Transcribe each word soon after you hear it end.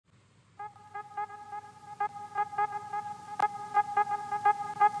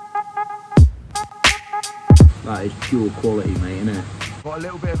That is pure quality, mate, isn't it? Got a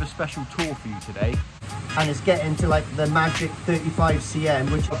little bit of a special tour for you today. And it's getting to like the magic 35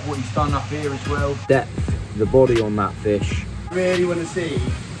 cm, which is what he's done up here as well. Depth, the body on that fish. Really want to see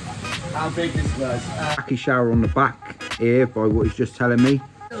how big this was. Backy shower on the back here by what he's just telling me.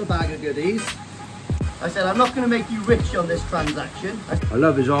 Little bag of goodies. I said I'm not going to make you rich on this transaction. I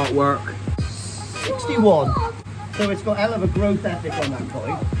love his artwork. 61. So it's got hell of a growth ethic on that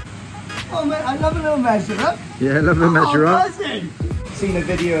coin. Oh man, I love a little measure up. Yeah, love a measure up. Buzzing. Seen a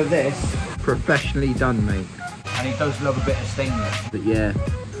video of this. Professionally done, mate. And he does love a bit of stainless. But yeah,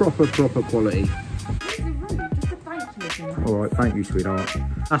 proper quality. Alright, thank you, sweetheart.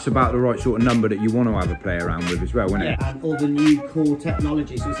 That's about the right sort of number that you want to have a play around with as well, isn't it? And all the new core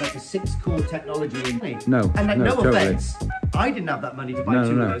technology. So it's like a 6 core technology in me. No. And like, no totally. offense, I didn't have that money to buy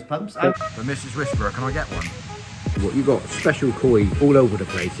two of those pumps. But Mrs. Whisperer, can I get one? What you got? Special koi all over the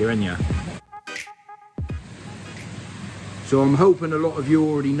place here, ain't ya? So I'm hoping a lot of you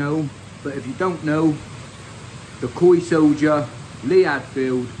already know, but if you don't know, the koi soldier, Lee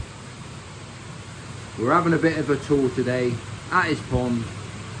Hadfield, we're having a bit of a tour today at his pond.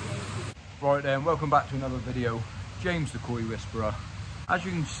 Right then, welcome back to another video. James the Koi Whisperer. As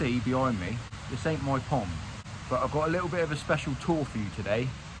you can see behind me, this ain't my pond, but I've got a little bit of a special tour for you today.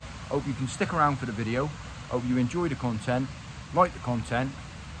 Hope you can stick around for the video. Hope you enjoy the content, like the content,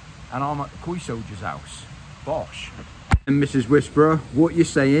 and I'm at the Koi Soldier's house. Bosh. And Mrs. Whisperer, what you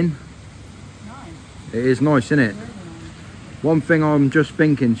saying? Nice. It is nice, isn't it? One thing I'm just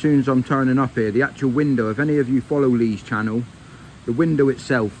thinking, as soon as I'm turning up here, the actual window, if any of you follow Lee's channel, the window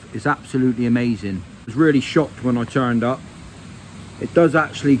itself is absolutely amazing. I was really shocked when I turned up. It does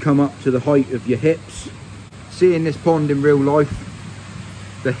actually come up to the height of your hips. Seeing this pond in real life,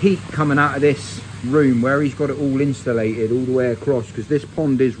 the heat coming out of this room where he's got it all insulated all the way across, because this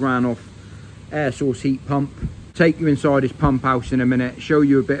pond is ran off air source heat pump. Take you inside his pump house in a minute, show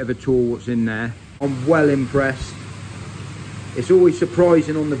you a bit of a tour what's in there. I'm well impressed. It's always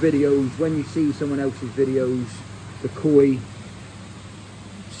surprising on the videos when you see someone else's videos, the koi.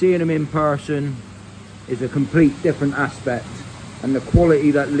 Seeing them in person is a complete different aspect, and the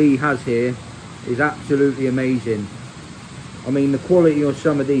quality that Lee has here is absolutely amazing. I mean, the quality of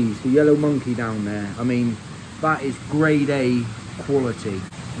some of these, the yellow monkey down there, I mean, that is grade A quality.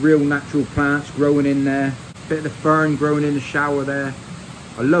 Real natural plants growing in there, bit of the fern growing in the shower there.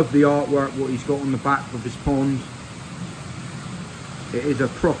 I love the artwork, what he's got on the back of his pond. It is a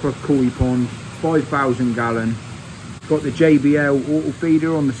proper koi pond, 5,000 gallon. Got the JBL auto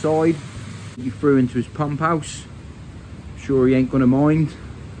feeder on the side. He threw into his pump house. Sure he ain't gonna mind.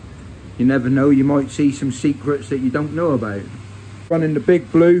 You never know, you might see some secrets that you don't know about. Running the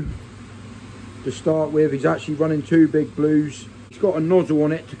big blue to start with. He's actually running 2 big blues. He's got a nozzle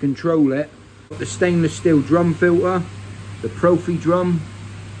on it to control it. Got the stainless steel drum filter, the Profi drum.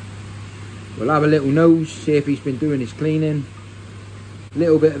 We'll have a little nose, see if he's been doing his cleaning.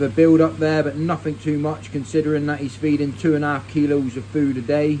 Little bit of a build up there, but nothing too much considering that he's feeding 2.5 kilos of food a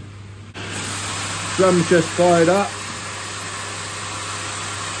day. Drum's just fired up.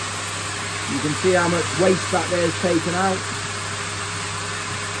 You can see how much waste that there is taken out.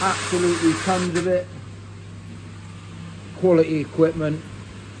 Absolutely tons of it. Quality equipment.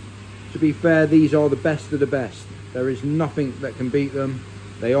 To be fair, these are the best of the best. There is nothing that can beat them.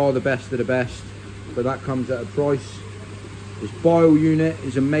 They are the best of the best, but that comes at a price. This bile unit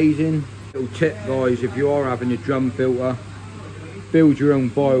is amazing. Little tip, guys, if you are having your drum filter, build your own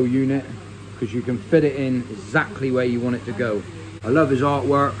bile unit, because you can fit it in exactly where you want it to go. I love his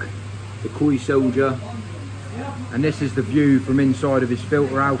artwork, the Koi Soldier, and this is the view from inside of his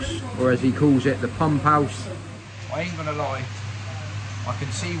filter house, or as he calls it, the pump house. I ain't gonna lie, I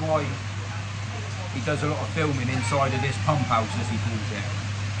can see why he does a lot of filming inside of this pump house, as he calls it,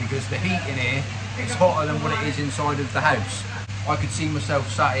 because the heat in here is hotter than what it is inside of the house. I could see myself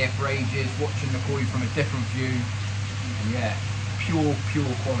sat here for ages watching the koi from a different view, and yeah, pure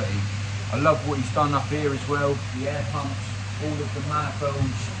quality. I love what he's done up here as well, the air pumps, all of the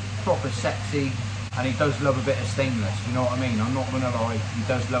manifolds, proper sexy, and he does love a bit of stainless, you know what I mean? I'm not gonna lie, he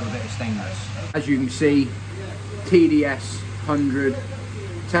does love a bit of stainless. As you can see, TDS 100,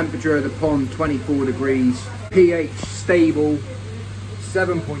 temperature of the pond 24 degrees, pH stable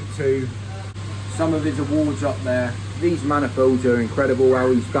 7.2. Some of his awards up there. These manifolds are incredible, how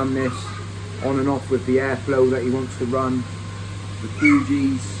he's done this on and off with the airflow that he wants to run. The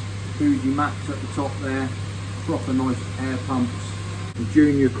Fuji Max at the top there, proper nice air pumps. The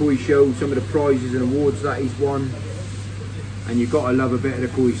Junior Koi Show, some of the prizes and awards that he's won. And you've got to love a bit of the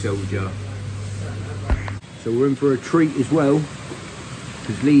Koi Soldier. So we're in for a treat as well,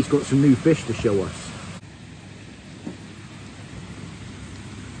 because Lee's got some new fish to show us.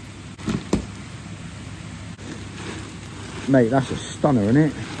 Mate, that's a stunner, isn't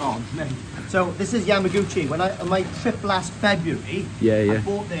it? Oh, man. So this is Yamaguchi. When on my trip last February, I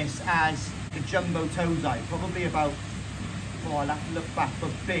bought this as the jumbo tozai, probably about, I'll have to look back,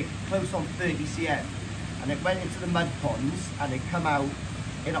 but big, close on 30 cm. And it went into the mud ponds, and it come out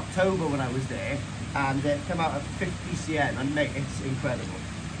in October when I was there, and it came out at 50 cm, and mate, it's incredible.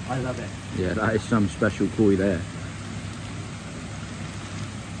 I love it. Yeah, that is some special koi there.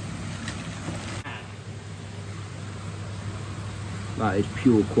 That is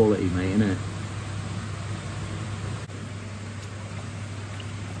pure quality, mate, isn't it?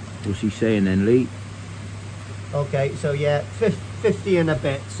 What's he saying then, Lee? Okay, so yeah, 50 and a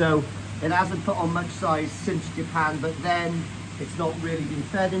bit. So it hasn't put on much size since Japan, but then it's not really been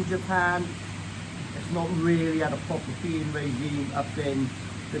fed in Japan. It's not really had a proper feeding regime up in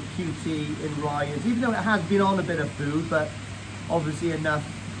the QT in Ryan's, even though it has been on a bit of food, but obviously enough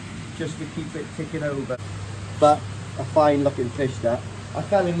just to keep it ticking over. But a fine looking fish that. I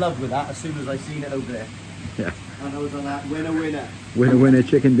fell in love with that as soon as I seen it over there. Yeah. And I was on that winner winner. Winner winner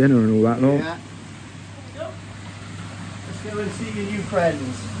chicken dinner and all that lot. Yeah. Let's go and see your new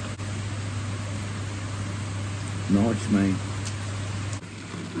friends. Nice, mate.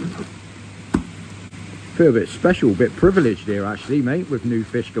 Feel a bit special, a bit privileged here actually, mate, with new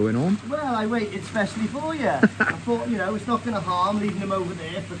fish going on. Well, I waited specially for you. I thought, you know, it's not going to harm leaving them over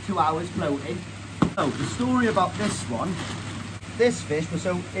there for 2 hours floating. So the story about this one, this fish was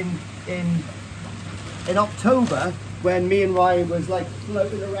so in October when me and Ryan was like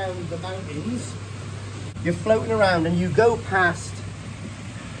floating around the mountains. You're floating around and you go past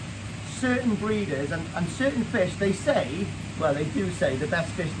certain breeders and certain fish. They say, well, they do say the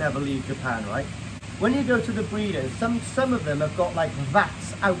best fish never leave Japan, right? When you go to the breeders, some of them have got like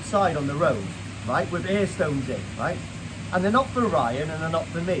vats outside on the road, right, with air stones in, right? And they're not for Ryan and they're not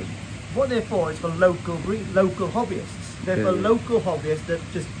for me. What they're for is for local hobbyists. They're for local hobbyists that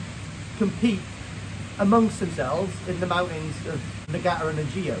just compete amongst themselves in the mountains of Niigata and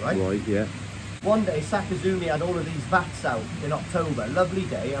Aegea, right? Right, yeah. One day, Sakazumi had all of these vats out in October, lovely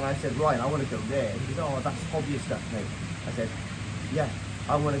day, and I said, Ryan, I want to go there. He said, oh, that's hobbyist stuff, mate. I said, yeah,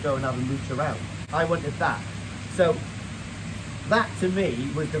 I want to go and have a mooch around. I wanted that. So that to me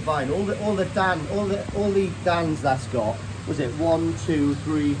was divine. All the dans that's got, was it 1, 2,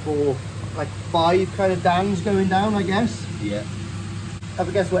 3, 4, like 5 kind of dans going down, I guess. Yeah. Have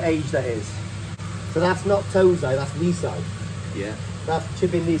a guess what age that is. So that's not Tozai, that's Nisai. Yeah. That's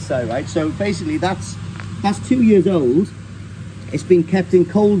chipping Nisai, right? So basically that's 2 years old. It's been kept in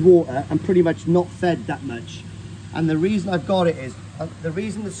cold water and pretty much not fed that much. And the reason I've got it is, the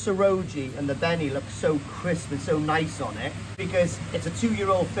reason the Soroji and the Benny look so crisp and so nice on it, because it's a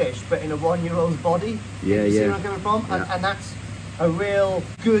 2-year-old fish, but in a 1-year-old's body. Yeah, you see yeah. where I'm coming from? Yeah. And that's a real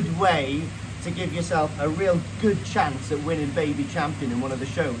good way to give yourself a real good chance at winning baby champion in one of the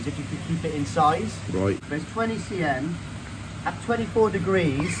shows, if you could keep it in size. Right. There's 20 cm, at 24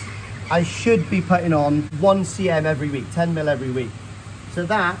 degrees, I should be putting on 1 cm every week, 10 mil every week. So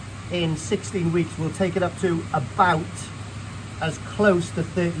that, in 16 weeks, will take it up to about as close to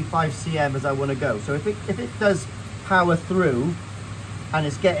 35 cm as I want to go. So if it does power through and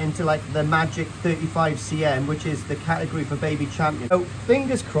it's getting to like the magic 35 cm, which is the category for baby champion. So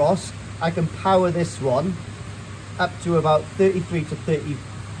fingers crossed, I can power this one up to about 33 to 30,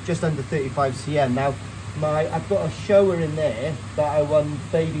 just under 35 cm. Now, I've got a shower in there that I won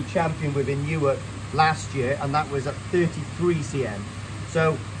baby champion with in Newark last year, and that was at 33 cm.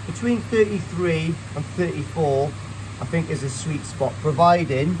 So between 33 and 34, I think is a sweet spot,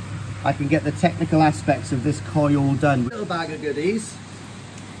 providing I can get the technical aspects of this koi all done. Little bag of goodies.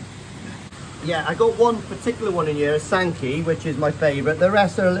 Yeah, I got one particular one in here, a Sankey, which is my favourite. The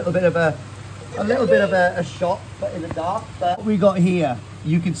rest are a little bit of a shot, but in the dark. But what we got here,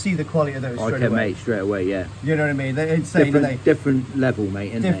 you can see the quality of those straight away. Mate, straight away, yeah. You know what I mean? They're insane, different level,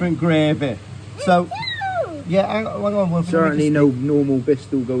 mate, isn't different gravy. So, yeah, hang on. Certainly no normal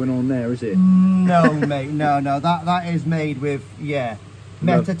Bristol going on there, is it? No, mate, no. That is made with, yeah,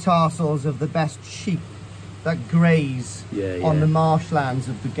 metatarsals of the best sheep that graze on the marshlands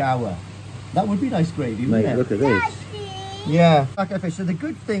of the Gower. That would be nice gravy, wouldn't it? Look at this. Yeah. Okay, fish. So the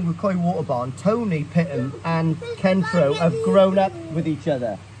good thing with Koi Water Barn, Tony Pitton and Kentro have grown up with each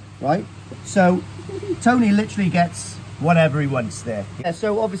other, right? So Tony literally gets whatever he wants there. Yeah,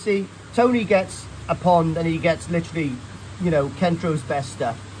 so obviously Tony gets a pond and he gets literally, you know, Kentro's best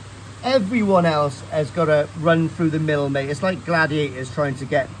stuff. Everyone else has got to run through the mill, mate. It's like gladiators trying to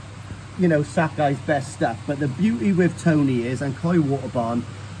get, you know, Sakai's best stuff. But the beauty with Tony is, and Koi Water Barn,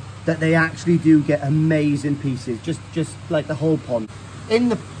 that they actually do get amazing pieces, just like the whole pond. in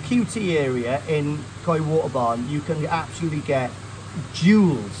the QT area in Koi Water Barn, you can absolutely get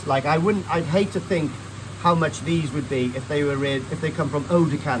jewels. Like I'd hate to think how much these would be if they were in, if they come from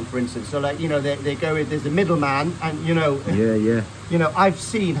Odokan, for instance. So like, you know, they go in, there's a middleman, and you know, Yeah. you know, I've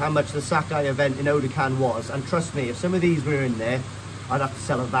seen how much the Sakai event in Odokan was, and trust me, if some of these were in there, I'd have to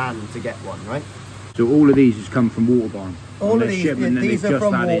sell a van to get one, right? So all of these has come from Water Barn. All of these are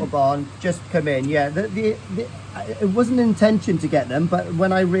from Water Barn, just come in. Yeah, it wasn't an intention to get them, but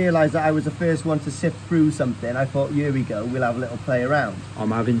when I realised that I was the first one to sift through something, I thought, here we go, we'll have a little play around. I'm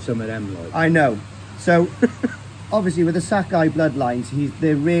having some of them, like. I know. So, obviously, with the Sakai bloodlines,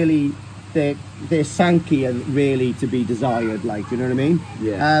 they're Sankey and really to be desired, like, you know what I mean?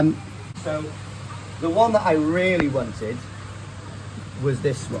 Yeah. So, the one that I really wanted was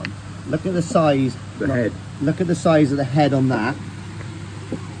this one. Look at the size. Head. Look at the size of the head on that.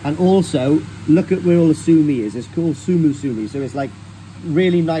 And also, look at where all the sumi is. It's called Sumu Sumi. So it's like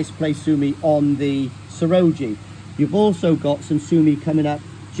really nice place sumi on the Saroji. You've also got some sumi coming up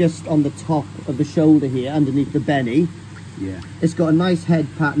just on the top of the shoulder here, underneath the belly. Yeah. It's got a nice head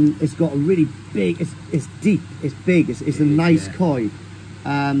pattern. It's got a really big, it's deep, it's big, it's a nice koi.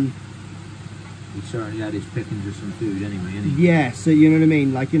 He certainly had his pickings of some food anyway, didn't he? Yeah, so you know what I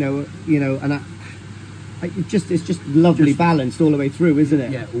mean? Like, you know, and it's just lovely balanced all the way through, isn't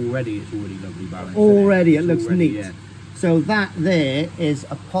it? Yeah, already it's already lovely balanced. Already it looks neat. Yeah. So that there is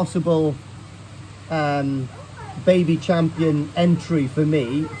a possible baby champion entry for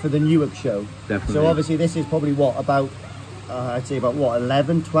me for the Newark show. Definitely. So obviously this is probably what, about I'd say about what,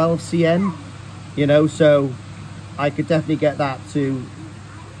 11, 12 cm, you know, so I could definitely get that to,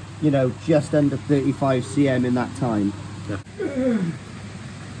 you know, just under 35 cm in that time.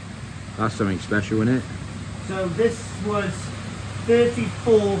 That's something special, isn't it? So this was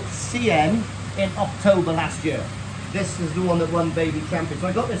 34 cm in October last year. This is the one that won baby champion. So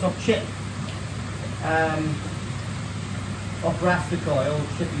I got this off Chip. Off Rastakoi, old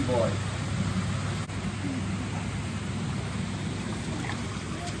chippy boy.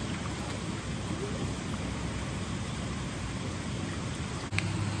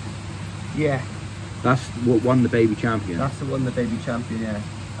 Yeah. That's what won the baby champion. That's the one, the baby champion, yeah.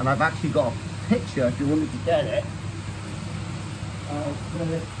 And I've actually got a picture if you want me to get it. Of the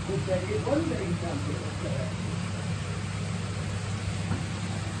one baby champion.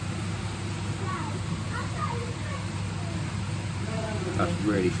 That's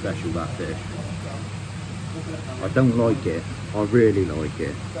really special, that fish. I don't like it. I really like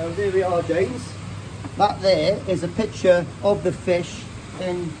it. So there we are, James. That there is a picture of the fish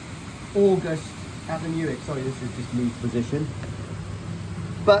in August at the Newark. Sorry, this is just me position.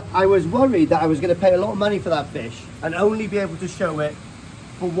 But I was worried that I was going to pay a lot of money for that fish and only be able to show it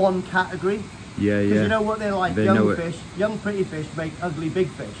for one category. Yeah, Because you know what they're like, they young fish, young pretty fish make ugly big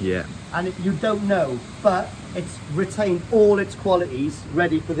fish. Yeah. And you don't know, but it's retained all its qualities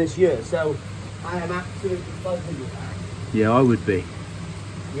ready for this year. So I am absolutely buzzing with that. Yeah, I would be.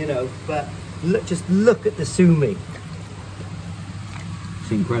 You know, but look, just look at the sumi.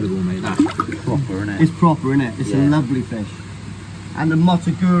 It's incredible, mate. That's proper, isn't it? It's proper, isn't it? It's a Yeah. lovely fish. And the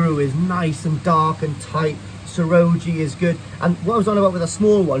Motoguru is nice and dark and tight. Saroji is good. And what I was on about with a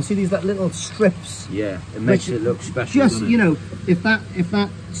small one, see these like little strips? Yeah, it makes it look special. Just, doesn't it? you know, if that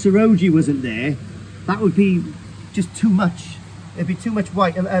Saroji wasn't there, that would be just too much. It'd be too much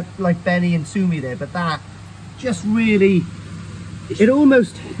white, like Benny and Sumi there. But that just really, it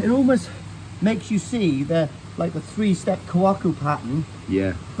almost makes you see the three-step Kawaku pattern.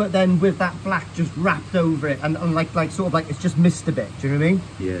 Yeah. But then with that black just wrapped over it, and like sort of like it's just missed a bit. Do you know what I mean?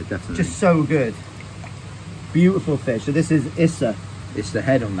 Yeah, definitely. Just so good. Beautiful fish. So this is Issa. It's the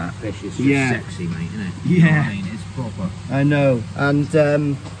head on that fish. It's just sexy, mate, isn't it? Yeah. You know what I mean? It's proper. I know. And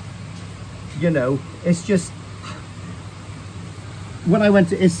you know, it's just when I went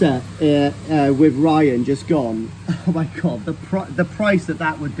to Issa with Ryan just gone, oh my god, the price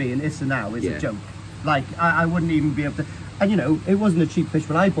that would be in Issa now is a joke. Like I wouldn't even be able to. And you know, it wasn't a cheap fish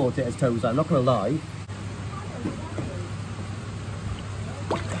when I bought it as Toza, I'm not gonna lie.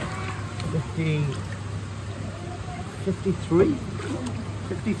 53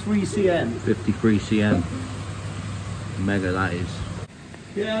 cm. 53 cm. Mega, that is.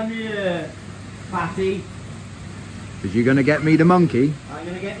 Come here, fatty. Because you're going to get me the monkey. I'm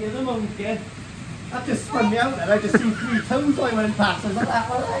gonna get you the monkey. That just spun me out then. I just seen 3 toes I went past. I was like,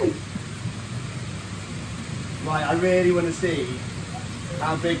 that way. Right, I really want to see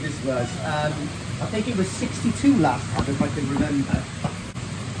how big this was. I think it was 62 last time, if I can remember.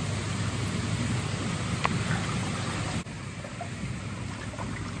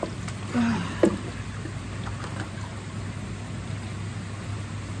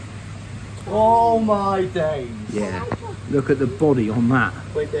 my days. Yeah. Look at the body on that.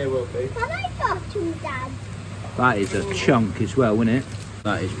 Wait, there will be. Can I talk to Dad? That is a chunk as well, isn't it?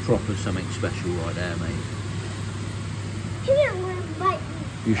 That is proper something special right there, mate. He didn't want to bite me.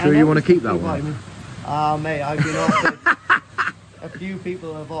 You sure you want to keep that Buy one? me. Ah, mate, I've been offered. A few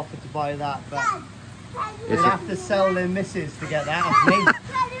people have offered to buy that, but Is they'll it- have to sell their missus to get that off me.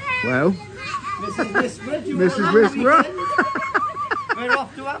 Well, Mrs. Whisperer, do you Mrs. want to have a Whisperer. weekend? We're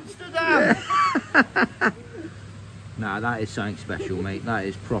off to Amsterdam. nah, that is something special, mate. That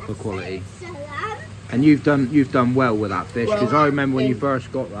is proper quality. Salam. And you've done well with that fish, because Well, I remember when you in-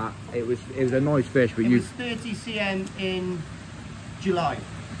 first got that, it was a nice fish, but It you, was 30 cm in July.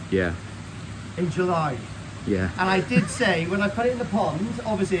 yeah, In July. yeah, And I did say, when I put it in the pond,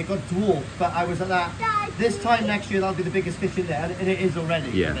 obviously it got dwarfed, but I was at that. This time next year, that'll be the biggest fish in there, and it is already,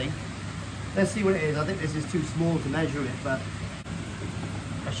 Yeah. I think. Let's see what it is. I think this is too small to measure it, but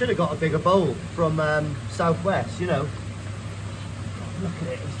I should have got a bigger bowl from Southwest, you know. Look at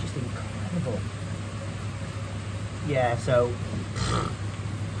it, it's just incredible. Yeah, so...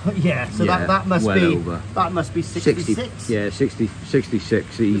 yeah, so Yeah, that must well be over. that must be 66. yeah,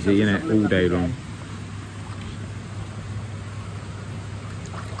 66 easy, innit, all day long.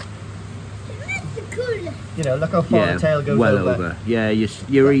 That's the coolest. You know, look how far Yeah, the tail goes well over. over. Yeah,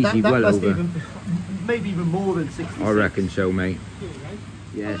 you're easy, that well must over. Even, maybe even more than 66. I reckon so, mate.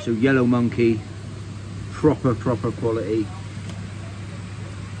 Yeah, so yellow monkey, proper quality.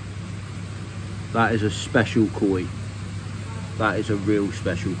 That is a special koi. That is a real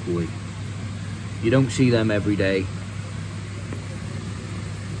special koi. You don't see them every day.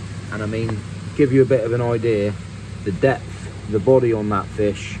 And I mean, give you a bit of an idea, the depth, the body on that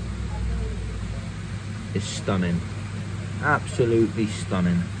fish is stunning. Absolutely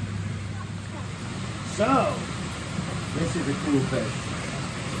stunning. So, this is a cool fish.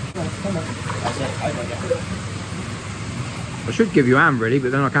 Come on. That's it. I got it. I should give you a hand really,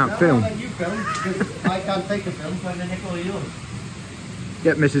 but then I can't film. No, you film, because I can't take a film, so I'm going to nick all yours.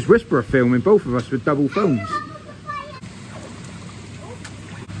 Get Mrs. Whisperer filming, both of us with double phones.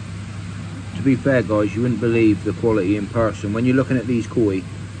 To be fair guys, you wouldn't believe the quality in person. When you're looking at these koi,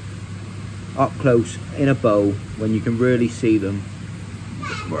 up close, in a bowl, when you can really see them.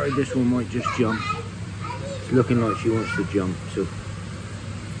 Worried this one might just jump. It's looking like she wants to jump, so.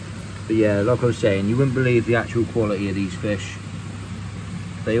 But yeah, like I was saying, you wouldn't believe the actual quality of these fish.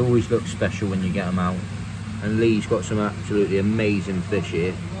 They always look special when you get them out. And Lee's got some absolutely amazing fish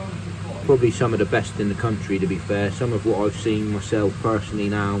here. Probably some of the best in the country, to be fair. Some of what I've seen myself personally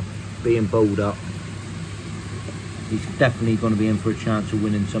now, being bowled up. He's definitely going to be in for a chance of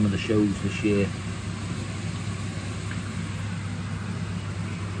winning some of the shows this year.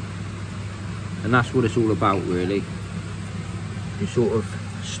 And that's what it's all about, really. You sort of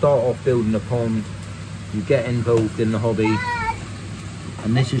start off building a pond, you get involved in the hobby,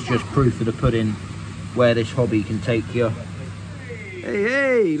 and this is just proof of the pudding where this hobby can take you.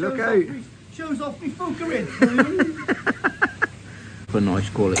 Hey, look out! Shows off me fuckery. A nice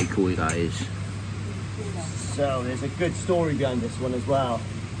quality koi that is. So, there's a good story behind this one as well.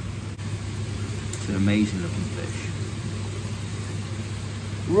 It's an amazing looking fish.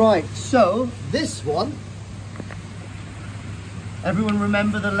 Right, so this one, everyone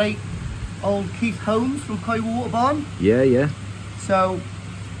remember the late old Keith Holmes from Koi Water Barn? Yeah, yeah. So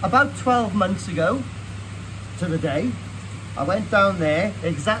about 12 months ago to the day, I went down there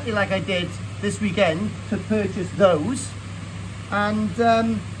exactly like I did this weekend to purchase those, and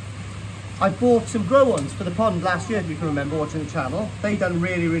I bought some grow-ons for the pond last year, if you can remember watching the channel. They done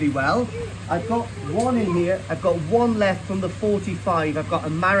really well. I've got one in here, I've got one left from the 45, I've got a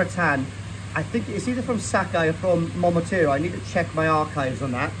Maritan. I think it's either from Sakai or from Momotaro. I need to check my archives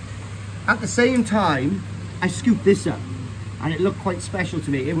on that. At the same time, I scooped this up and it looked quite special to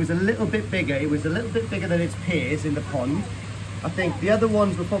me. It was a little bit bigger. It was a little bit bigger than its peers in the pond. I think the other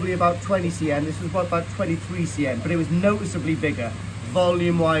ones were probably about 20 cm. This was about 23 cm, but it was noticeably bigger,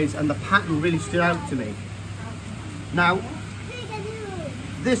 volume wise, and the pattern really stood out to me. Now,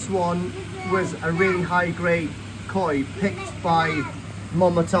 this one was a really high grade koi picked by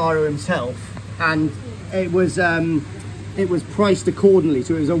Momotaro himself, and it was priced accordingly,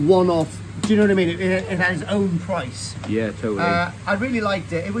 so it was a one-off. Do you know what I mean? It had its own price. Yeah, totally. I really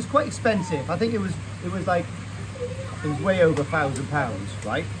liked it. It was quite expensive. I think it was way over £1,000,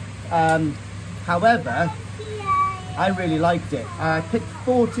 right? However, I really liked it. I picked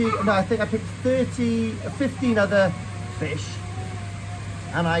 15 other fish,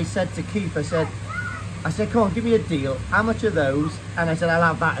 and I said to Keith, I said, I said, come on, give me a deal. How much are those? And I said, I'll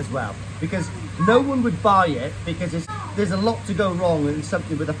have that as well. Because no one would buy it because there's a lot to go wrong in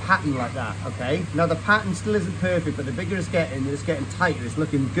something with a pattern like that, okay? Now the pattern still isn't perfect, but the bigger it's getting tighter, it's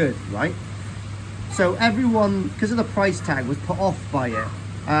looking good, right? So everyone, because of the price tag, was put off by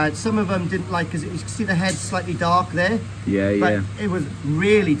it. Some of them didn't like, because you can see the head slightly dark there. Yeah, but yeah. it was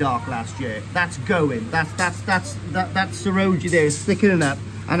really dark last year. That's going. That Saroja there is thickening up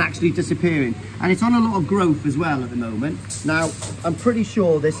and actually disappearing. And it's on a lot of growth as well at the moment. Now, I'm pretty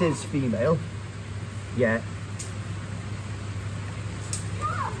sure this is female. Yeah.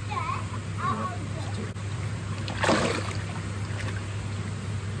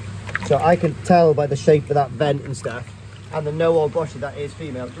 So I can tell by the shape of that vent and stuff, and the no old boshy that is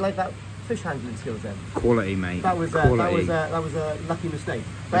female. Do you like that fish handling skills then? Quality, mate. That was Quality. that was a lucky mistake.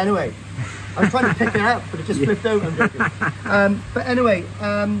 But anyway, I was trying to pick it up, but it just flipped over. I'm joking. But anyway,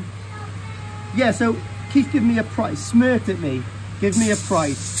 yeah. So Keith gave me a price, smirked at me, give me a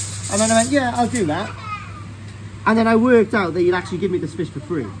price, and then I went, yeah, I'll do that. And then I worked out that he'd actually give me this fish for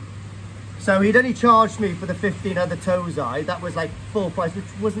free. So he'd only charged me for the 15 other tozai. That was like full price, which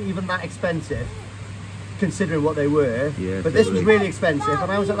wasn't even that expensive, considering what they were. Yeah, but this was really expensive,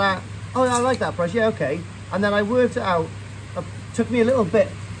 and I was at that, oh, I like that price, yeah, okay. And then I worked it out. It took me a little bit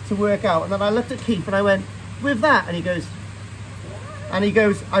to work out, and then I looked at Keith and I went, with that, and he goes,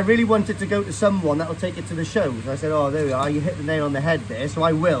 I really wanted to go to someone that will take it to the shows. And I said, oh, there we are, you hit the nail on the head there, so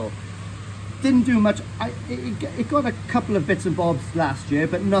I will. Didn't do much. It got a couple of bits and bobs last year,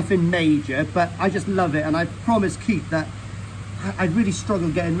 but nothing major. But I just love it, and I promised Keith that I'd really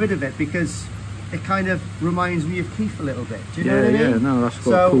struggle getting rid of it because it kind of reminds me of Keith a little bit. Do you know what I mean? Yeah, no, that's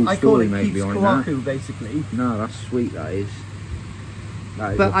got a cool I story, call it mate, Keith's behind Kawaku, that. basically. No, that's sweet, that is.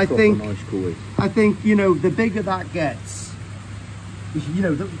 That is But a I proper think- nice koi. I think, you know, the bigger that gets, you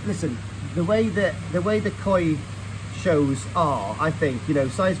know, listen, the way the koi shows are, I think, you know,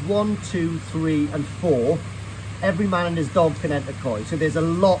 size 1, 2, 3 and 4, every man and his dog can enter koi. So there's a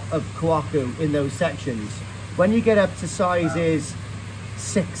lot of kawaku in those sections. When you get up to sizes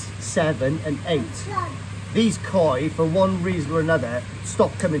 6, 7 and 8, these koi, for one reason or another,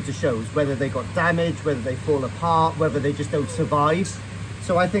 stop coming to shows, whether they got damaged, whether they fall apart, whether they just don't survive.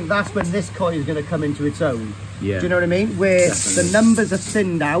 So I think that's when this koi is going to come into its own. Yeah. Do you know what I mean? Where Definitely. the numbers are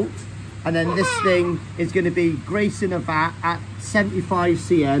thinned out, and then this thing is going to be gracing a vat at 75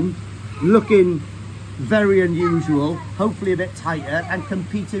 cm, looking very unusual, hopefully a bit tighter, and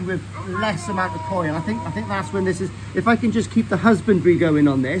competing with less amount of koi. And I think that's when this is, if I can just keep the husbandry going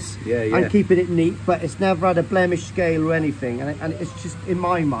on this, Yeah, yeah. and keeping it neat, but it's never had a blemish scale or anything, and it's just, in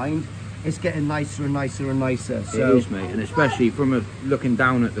my mind, it's getting nicer and nicer and nicer. So It is, mate, and especially from looking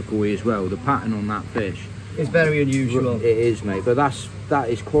down at the koi as well, the pattern on that fish. it's very unusual. It is, mate, but that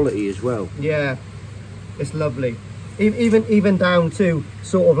is quality as well. Yeah, it's lovely. Even down to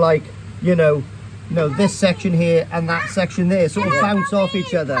sort of like, you know, this section here and that section there sort of bounce off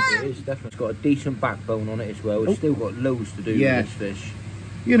each other. It is definitely. It's got a decent backbone on it as well. It's still got loads to do Yeah. with this fish.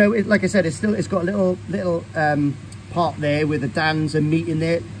 You know, like I said, it's got a little part there with the dans and meat in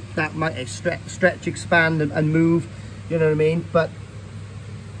there that might stretch, expand and move. You know what I mean? But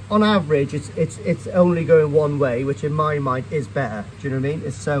on average, it's only going one way, which in my mind is better. Do you know what I mean?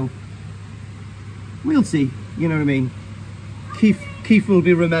 It's so. We'll see. You know what I mean? Keith will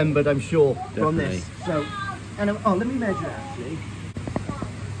be remembered, I'm sure, from this. So, and oh, let me measure it actually.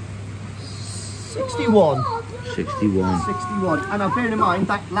 61. 61. 61. And now bearing in mind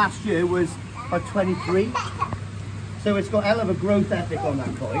that last year was about 23. So it's got a hell of a growth ethic on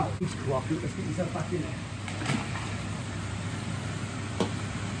that koi. Let's get yourself back in there.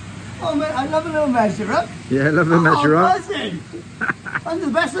 Oh man, I love a little measure up. Yeah, love the measure up. Buzzing. And the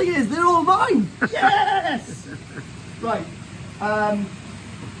best thing is, they're all mine. Yes! Right.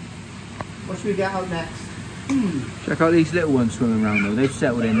 What should we get out next? Check out these little ones swimming around though. They've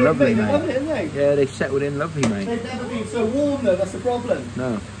settled in lovely, They're mate. lovely, aren't they? Yeah, they've settled in lovely, mate. They've never been so warm though, that's the problem.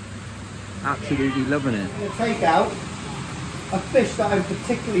 No, absolutely loving it. I'm going to take out a fish that I'm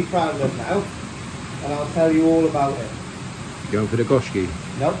particularly proud of now, and I'll tell you all about it. Going for the goshki.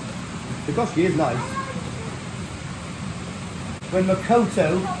 No, the goshki is nice. When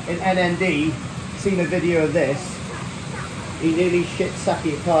Makoto in NND seen a video of this, he nearly shit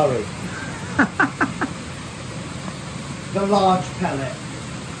Saki Akari. The large pellet.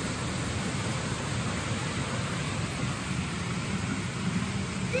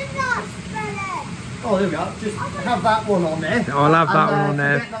 Oh, there we are. Just have that one on there. I'll have that one on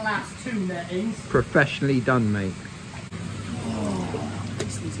there. Forget the last two nettings. Professionally done, mate.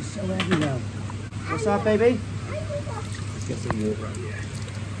 These are so heavy now. What's that, baby? Let's get some water out here.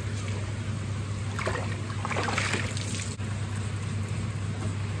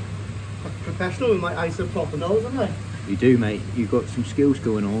 professional with my isopropanol, haven't I? You do, mate. You've got some skills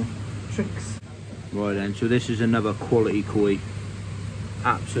going on. Tricks. Right then, so this is another quality koi.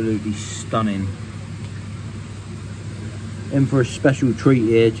 Absolutely stunning. In for a special treat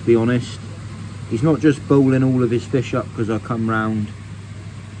here, to be honest. He's not just bowling all of his fish up because I come round.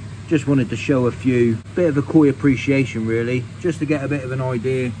 Just wanted to show a few. Bit of a koi appreciation really, just to get a bit of an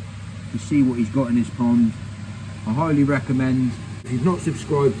idea and see what he's got in his pond. I highly recommend, if you've not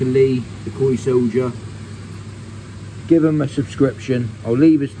subscribed to Lee, the Koi Soldier, give him a subscription. I'll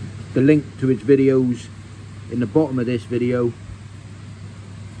leave the link to his videos in the bottom of this video.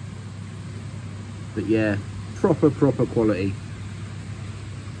 But yeah, proper quality.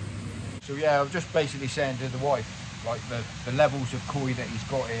 So yeah, I was just basically saying to the wife, like the levels of koi that he's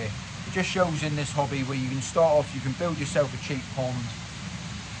got here. It just shows in this hobby where you can start off, you can build yourself a cheap pond,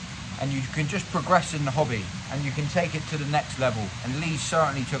 and you can just progress in the hobby, and you can take it to the next level. And Lee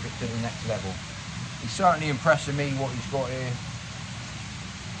certainly took it to the next level. He's certainly impressing me what he's got here.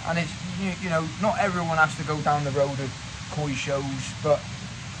 And it's, you know, not everyone has to go down the road of koi shows, but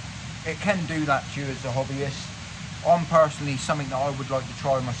it can do that to you as a hobbyist. I'm personally something that I would like to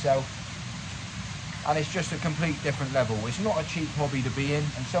try myself. And it's just a complete different level. It's not a cheap hobby to be in,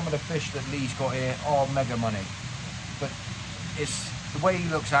 and some of the fish that Lee's got here are mega money. But it's the way he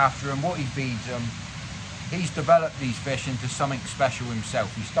looks after them, what he feeds them. He's developed these fish into something special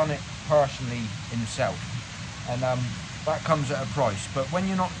himself. He's done it personally himself. And that comes at a price. But when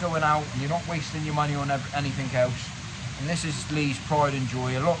you're not going out and you're not wasting your money on anything else, and this is Lee's pride and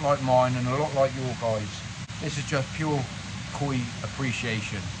joy, a lot like mine and a lot like your guys. This is just pure koi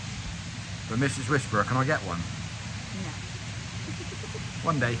appreciation. But Mrs. Whisperer, can I get one? No.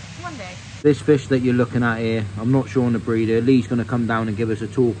 One day. One day. This fish that you're looking at here, I'm not sure on the breeder. Lee's going to come down and give us a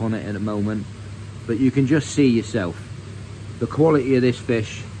talk on it in a moment. But you can just see yourself. The quality of this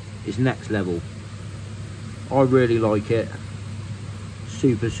fish is next level. I really like it.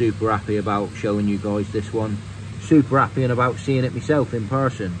 Super happy about showing you guys this one. Super happy and about seeing it myself in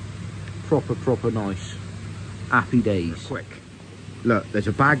person. Proper nice. Happy days. Quick. Look, there's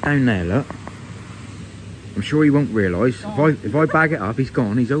a bag down there, look. I'm sure he won't realise. If I bag it up, he's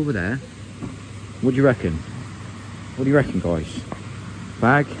gone, he's over there. What do you reckon? What do you reckon, guys?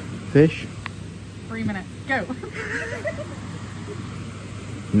 Bag, fish? 3 minutes, go.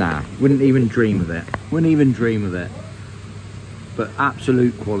 Nah, wouldn't even dream of it. Wouldn't even dream of it. But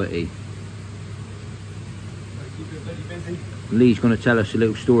absolute quality. Lee's going to tell us a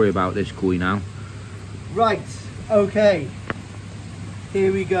little story about this koi now. Right, okay.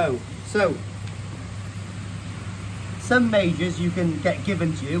 Here we go. So, some majors you can get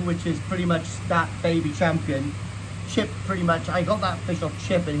given to you, which is pretty much that baby champion. Chip, pretty much, I got that fish off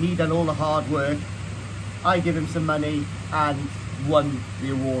Chip and he done all the hard work. I give him some money and won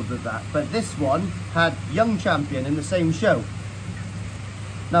the award with that. But this one had young champion in the same show.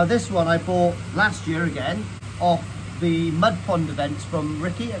 Now this one I bought last year again off the mud pond events from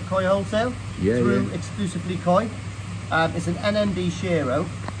Ricky at Koi Wholesale through Exclusively Koi. It's an NMD Shiro.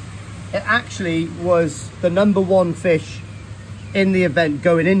 It actually was the #1 fish in the event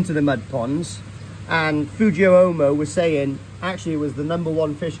going into the mud ponds, and Fujio Omo was saying actually it was the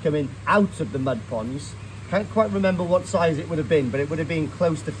 #1 fish coming out of the mud ponds. Can't quite remember what size it would have been, but it would have been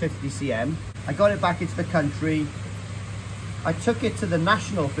close to 50 cm. I got it back into the country. I took it to the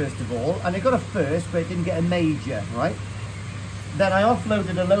national first of all, and it got a first, but it didn't get a major, right? Then I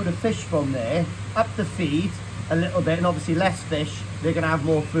offloaded a load of fish from there, up the feed a little bit, and obviously less fish, they're gonna have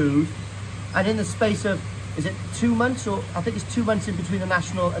more food. And in the space of, is it 2 months, or I think it's 2 months in between the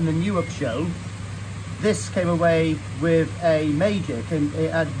national and the Newark show, this came away with a major.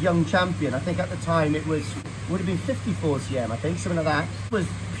 It had young champion. I think at the time it would have been 54 cm, I think, something like that. It was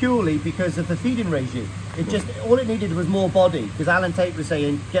purely because of the feeding regime. It just, all it needed was more body, because Alan Tate was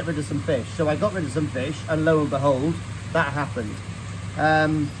saying, get rid of some fish. So I got rid of some fish, and lo and behold, that happened.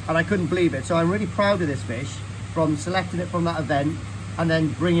 And I couldn't believe it. So I'm really proud of this fish, from selecting it from that event, and then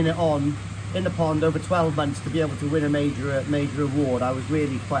bringing it on in the pond over 12 months to be able to win a major award. I was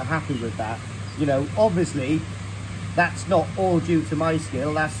really quite happy with that. You know, obviously, that's not all due to my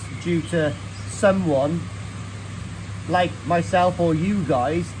skill. That's due to someone like myself or you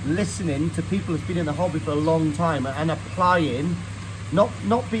guys listening to people who've been in the hobby for a long time and applying, not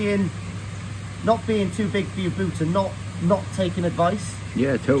being too big for your boots and not taking advice.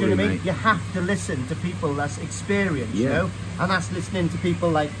 Yeah, totally. Do you know what I mean? Mate. You have to listen to people that's experienced, you know, and that's listening to people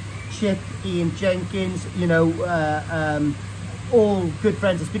like Chip, Ian Jenkins, you know, all good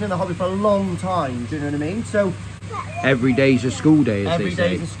friends that's been in the hobby for a long time. Do you know what I mean? So Every day's a school day, as Every they say.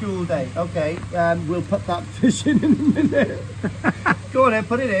 day's a school day. Okay, we'll put that fish in a minute. Go on then,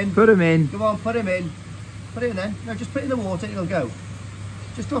 put it in. Put them in. Come on, put him in. Put it in then. No, just put it in the water, it'll go.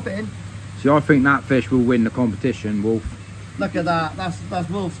 Just drop it in. See, I think that fish will win the competition, Wolf. Look at that. That's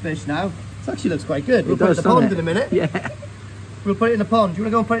Wolf's fish now. It actually looks quite good. We'll It put it in does, the pond doesn't in a minute. Yeah. We'll put it in the pond. Do you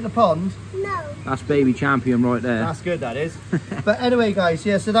want to go and put it in the pond? No. That's baby champion right there. That's good, that is. But anyway, guys,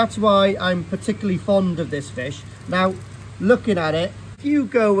 yeah, so that's why I'm particularly fond of this fish. Now, looking at it, if you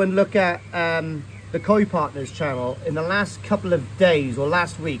go and look at the Koi Partners channel, in the last couple of days or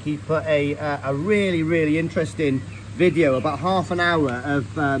last week, he put a really, really interesting video, about half an hour,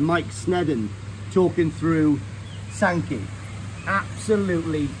 of Mike Snedden talking through Sankey.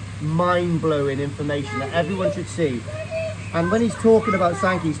 Absolutely mind-blowing information that everyone should see. And when he's talking about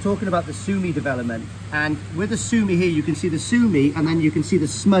Sankey, he's talking about the Sumi development. And with the Sumi here, you can see the Sumi, and then you can see the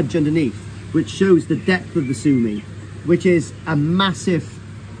smudge underneath, which shows the depth of the Sumi, which is a massive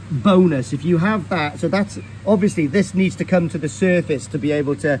bonus if you have that. So that's obviously, this needs to come to the surface to be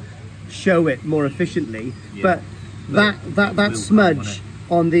able to show it more efficiently. Yeah. But that smudge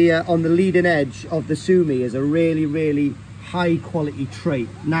on the leading edge of the Sumi is a really, really high quality trait.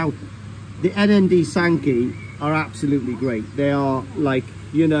 Now, the NND Sankey are absolutely great. They are, like,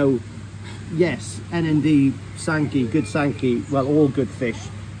 you know, yes, NND Sankey, good Sankey, well, all good fish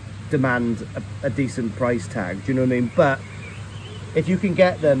demand a decent price tag, do you know what I mean? But if you can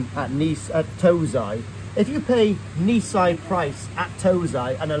get them at Tozai, if you pay Nisai price at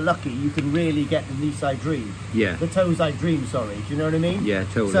Tozai and are lucky, you can really get the Nisai Dream. Yeah. The Tozai Dream, sorry, do you know what I mean? Yeah,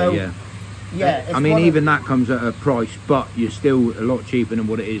 totally, So, yeah. Yeah, I mean, even that comes at a price, but you're still a lot cheaper than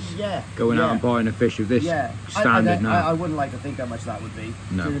what it is going out and buying a fish of this standard now. I wouldn't like to think how much that would be.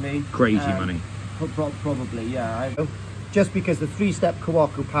 No, Do you know what I mean? crazy money. Probably, yeah. Just because the three-step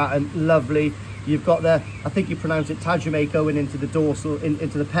Kawaku pattern, lovely. You've got the, I think you pronounce it Tajime, going into the dorsal,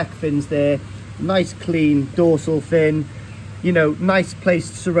 into the pec fins there. Nice clean dorsal fin. You know, nice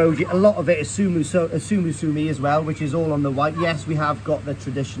placed Saroji. A lot of it is Sumi as well, which is all on the white. Yes, we have got the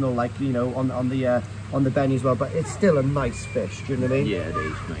traditional, like, you know, on the Benny as well, but it's still a nice fish. Do you know what I mean? Yeah, it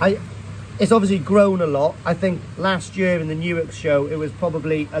is, mate. It's obviously grown a lot. I think last year in the Newark show, it was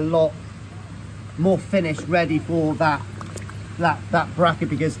probably a lot more finished, ready for that bracket,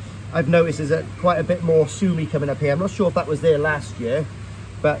 because I've noticed there's quite a bit more Sumi coming up here. I'm not sure if that was there last year,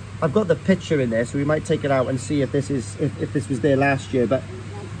 but I've got the picture in there, so we might take it out and see if this was there last year. But,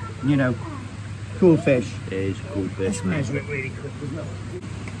 you know, cool fish. It is a cool fish, Let's mate. measure it really quick, isn't it?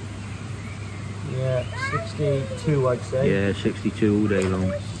 Yeah, 62, I'd say. Yeah, 62 all day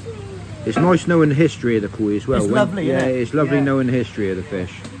long. It's nice knowing the history of the koi as well. It's lovely, yeah, isn't it? it's lovely Yeah. knowing the history of the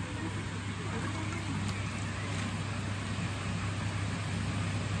fish.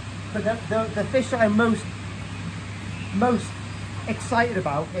 But the fish that I'm most excited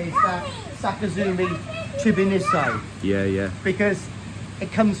about is that Sakazumi Chibinisai, Yeah, yeah, because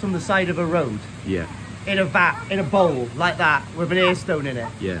it comes from the side of a road yeah, in a vat, in a bowl like that, with an air stone in it.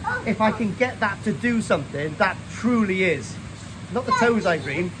 yeah. If I can get that to do something, that truly is not the Tozai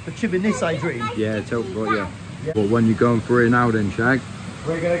Dream, the Chibinisai Dream. Yeah, totally, yeah. Well, when you going for it now then, Shag?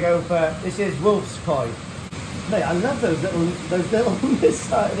 We're gonna go for, this is Wolf's Koi. Mate, I love those little on this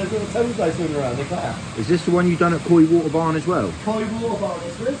side, those little Tozai swimming around, they're clear. Is this the one you done at Koi Water Barn as well? Koi Water Barn.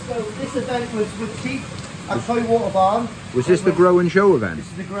 So this event was with Keith at Koi Water Barn. Was this the Grow and Show event? This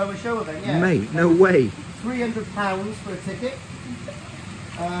is the Grow and Show event, yeah. Mate, no way. £300 for a ticket.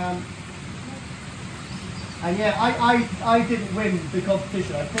 And yeah, I didn't win the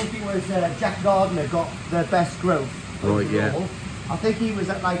competition. I think it was Jack Gardner got the best growth. Right, yeah. overall. I think he was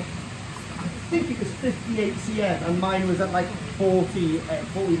at like, I think it was 58 cm and mine was at like 40,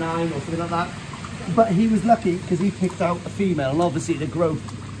 49 or something like that. But he was lucky because he picked out a female, and obviously the growth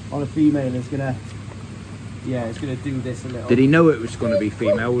on a female is gonna, yeah, it's gonna do this a little. Did he know it was going to be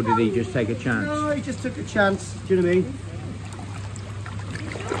female, or did he just take a chance? No, he just took a chance. Do you know what I mean?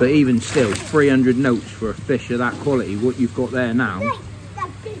 But even still, 300 notes for a fish of that quality, what you've got there now,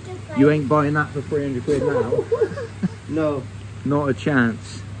 you ain't buying that for 300 quid now. No. Not a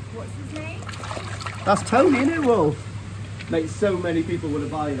chance. What's his name? That's Tony, isn't it, Wolf? Mate, so many people would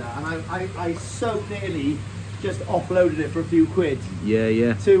have bought that, and I so nearly just offloaded it for a few quid Yeah,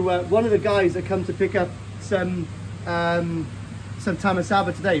 yeah. to one of the guys that come to pick up some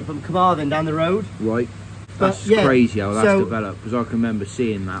Tamasaba today from Carmarthen down the road. Right. But, That's yeah, crazy how that's so- developed, because I can remember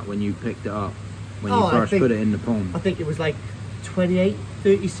seeing that when you picked it up, when you Oh, I first think- put it in the pond. I think it was like 28,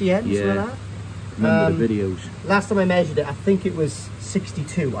 30 cm, Yeah. something like that. Remember the videos. Last time I measured it, I think it was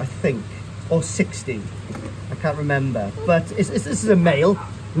 62, I think, or 60. I can't remember. But this is a male.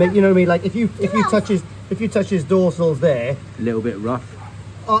 You know what I mean? Like if you touch if you touch his dorsals there, A little bit rough.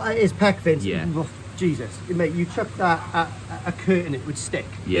 his pec fins, Yeah. oh, Jesus, mate, you chuck that at a curtain, it would stick.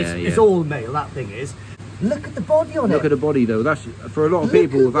 Yeah, It's yeah. all male, that thing is. Look at the body on Look it. at the body though. That's for a lot of Look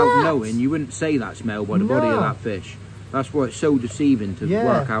people at without that. knowing. You wouldn't say that's male by the body of No. that fish. That's why it's so deceiving to Yeah.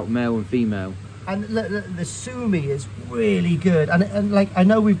 work out male and female. And look, the sumi is really good. And like, I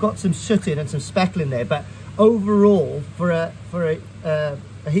know we've got some sooting and some speckling there, but overall, for a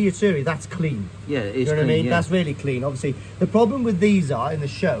Hiyatsuri, that's clean. Yeah, it is. You know what I clean, mean? yeah. That's really clean. Obviously, the problem with these are in the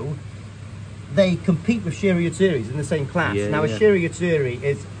show, they compete with Shirayatsuris in the same class. Yeah, now, yeah. a Shirayatsuri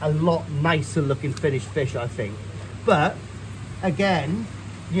is a lot nicer looking finished fish, I think. But again,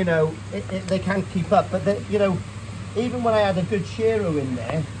 you know, they can't keep up. But you know, even when I had a good Shiro in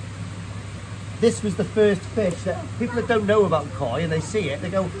there, this was the first fish that people that don't know about koi and they see it, they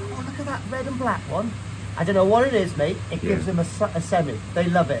go, "Oh, look at that red and black one." I don't know what it is, mate. It gives them a semi. They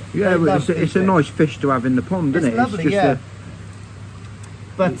love it. Yeah, They but love it's a fish. nice fish to have in the pond, isn't It's it? lovely, just yeah.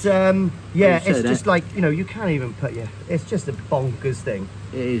 But yeah, Like you it's said, just like, you know, you can't even put it's just a bonkers thing.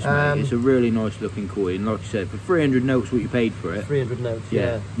 it is, mate. It's a really nice looking koi, and like I said, for 300 notes, what you paid for it. 300 notes,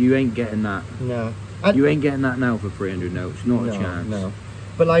 Yeah, you ain't getting that. No. You ain't getting that now for 300 notes. Not a chance. No.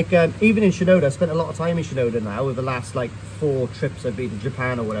 But like, even in Shinoda, I spent a lot of time in Shinoda now with the last like 4 trips I've been to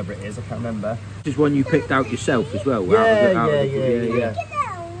Japan or whatever it is, I can't remember. This is one you picked out yourself as well. Yeah.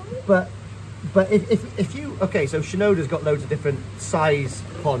 But if you, okay, so Shinoda's got loads of different size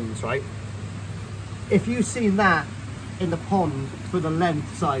ponds, right? If you've seen that in the pond for the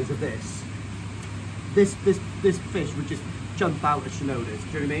length size of this fish would just jump out of Shinoda's,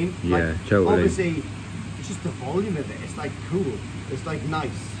 do you know what I mean? Yeah, like, totally. Obviously, it's just the volume of it, it's like cool, it's like nice.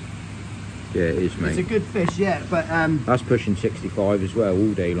 Yeah, it is, mate. It's a good fish, yeah, but That's pushing 65 as well,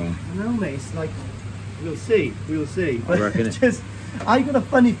 all day long. I know, mate, it's like, we'll see. But reckon it's just, I got a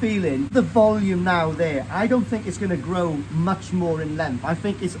funny feeling, the volume now there, I don't think it's going to grow much more in length. I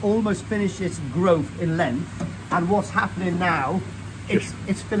think it's almost finished its growth in length, and what's happening now,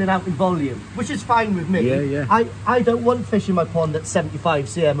 it's filling out in volume, which is fine with me. Yeah. I don't want fish in my pond at 75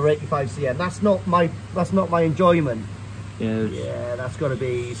 cm or 85 cm. That's not my enjoyment. Yeah, That's got to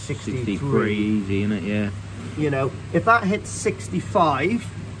be 63 easy, isn't it? Yeah. You know, if that hits 65,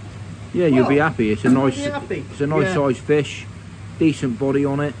 Yeah, you'll be Well, happy. It's a I'll nice, be happy. it's a nice Yeah. sized fish, decent body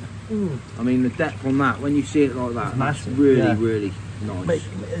on it. I mean, the depth on that, when you see it like that, that's massive, really, yeah. really nice. mate,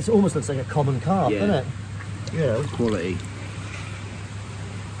 it almost looks like a common carp, Yeah. doesn't it? You know. Quality.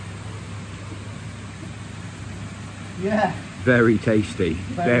 Yeah. Very tasty.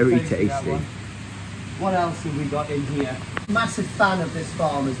 Very that tasty. one. What else have we got in here? Massive fan of this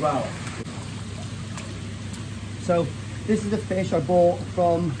farm as well. So this is a fish I bought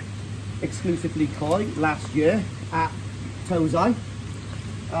from Exclusively Koi last year at Tozai.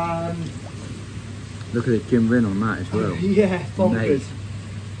 Look at the Jim Rin on that as well. Yeah, bonkers. Mate.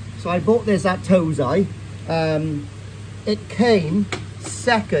 So I bought this at Tozai. It came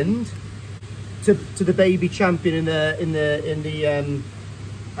second to the baby champion in the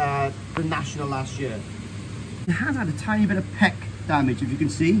national last year. It has had a tiny bit of peck damage, if you can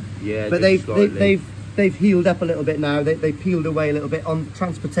see. Yeah, but just slightly. they've healed up a little bit now. They peeled away a little bit on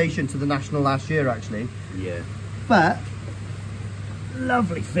transportation to the national last year, actually. Yeah, But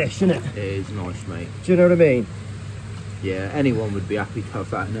lovely fish, isn't it? it is nice, mate. Do you know what I mean? Yeah, anyone would be happy to have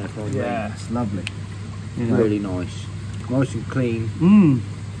that in their pond. mate. it's lovely. You know? Really nice. Nice and clean.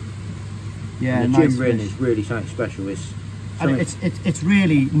 Yeah, And the nice Jim Rin fish. is really something special. It's And something, it's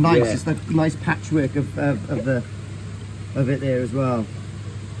really nice. Yeah. It's the nice patchwork of it there as well.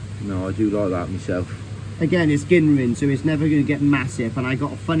 no, I do like that myself. Again, it's Ginrin, so it's never going to get massive. And I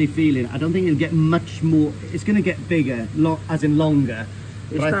got a funny feeling. I don't think it'll get much more. It's going to get bigger, as in longer.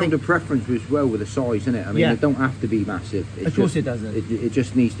 It's But I down think to preference as well with the size, isn't it? I mean, Yeah. it don't have to be massive. It's Of course just, it doesn't. It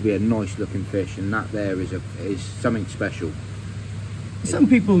just needs to be a nice looking fish, and that there is something special. some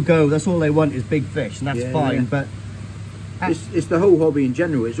people go, that's all they want is big fish, and that's Yeah, fine. yeah. But It's the whole hobby in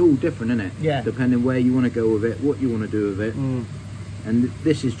general. It's all different, isn't it? Yeah. Depending where you want to go with it, what you want to do with it, and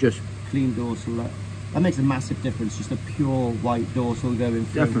this is just clean dorsal, that makes a massive difference. Just a pure white dorsal going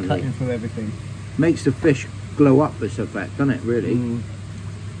through, Definitely. cutting through everything. makes the fish glow up. This effect, doesn't it? Really.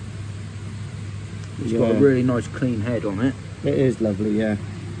 It's got a Yeah. really nice clean head on it. It is lovely, yeah.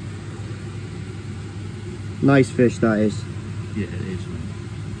 Nice fish that is. Yeah, it is.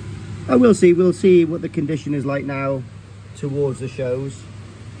 Oh, we'll see what the condition is like now towards the shows.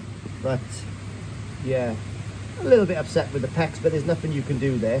 But yeah, a little bit upset with the pecks, but there's nothing you can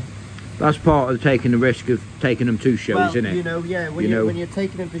do there. That's part of taking the risk of taking them to shows, Well, isn't it? you know, yeah, when you're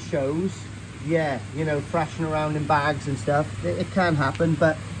taking them to shows, yeah, you know, thrashing around in bags and stuff, it can happen,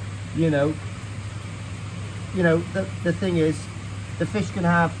 but you know, you know, the thing is, the fish can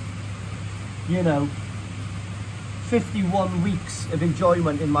have, you know, 51 weeks of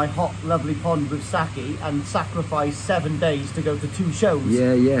enjoyment in my hot, lovely pond with Saki and sacrifice 7 days to go to 2 shows.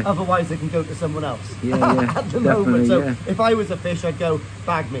 Yeah, yeah. Otherwise, they can go to someone else. Yeah, yeah. At the moment. Definitely, So yeah. if I was a fish, I'd go,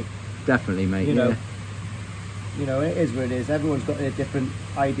 bag me. Definitely, mate. You yeah. know. You know, it is what it is. Everyone's got their different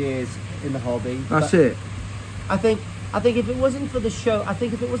ideas in the hobby. That's but it. I think if it wasn't for the show, I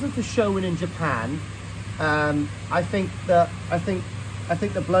think if it wasn't for showing in Japan, I think the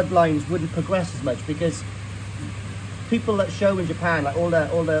bloodlines wouldn't progress as much, because people that show in Japan, like all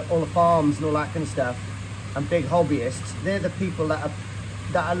the farms and all that kind of stuff, and big hobbyists, they're the people that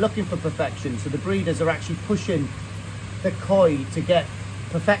are looking for perfection. So the breeders are actually pushing the koi to get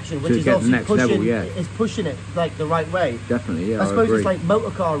perfection, which To is get the obviously next level, yeah. is pushing it like the right way. Definitely, yeah. I suppose agree. it's like motor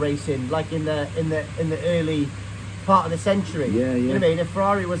car racing, like in the early part of the century. Yeah, You know yeah. what I mean? If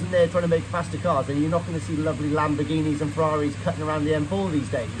Ferrari wasn't there trying to make faster cars, then you're not going to see lovely Lamborghinis and Ferraris cutting around the M4 these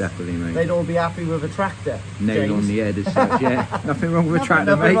days. Definitely, mate. They'd all be happy with a tractor. Nail James. on the head as such, yeah. Nothing wrong with a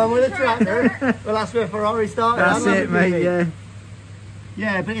tractor, Nothing mate. wrong with a tractor. Well, that's where Ferrari started. That's I love it, mate, Jimmy. yeah.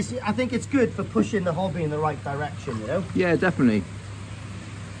 Yeah, but I think it's good for pushing the hobby in the right direction, you know? Yeah, definitely.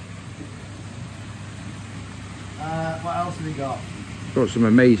 What else have we got? Got some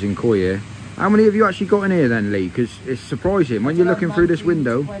amazing koi here. How many have you actually got in here then, Lee? Because it's surprising when you're looking through this 19,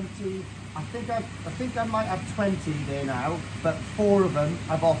 window. 20, I think I might have 20 there now, but 4 of them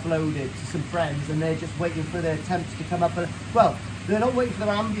I've offloaded to some friends, and they're just waiting for their temps to come up. Well, they're not waiting for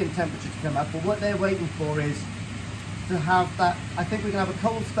their ambient temperature to come up, but what they're waiting for is to have that. I think we're gonna have a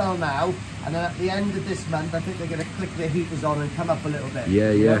cold spell now, and then at the end of this month, I think they're gonna click their heaters on and come up a little bit.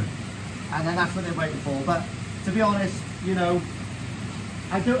 Yeah, you yeah. know? And then that's what they're waiting for. But to be honest, you know,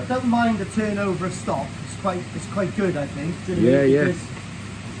 I don't mind the turnover of stock. It's quite good, I think. Do you know what I mean? Yeah, yeah. Because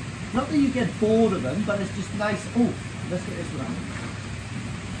not that you get bored of them, but it's just nice. Oh, let's get this one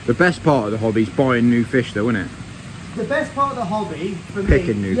out. The best part of the hobby is buying new fish though, isn't it? The best part of the hobby for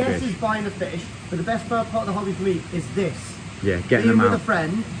Picking me, new yes, fish. is buying a fish, but the best part of the hobby for me is this. Yeah, getting Being them with out. a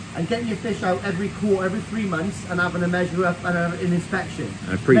friend and getting your fish out every quarter, every 3 months, and having a measure up and an inspection.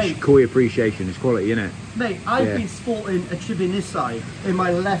 Mate, Koi appreciation is quality, isn't it? Mate, I've Yeah. been sporting a chibbing this side in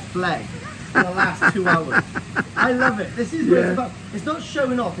my left leg for the last 2 hours. I love it. This is what Yeah. it's about. It's not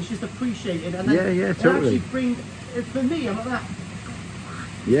showing off, it's just appreciating. And then Yeah, yeah, it totally. actually for me, I'm like that.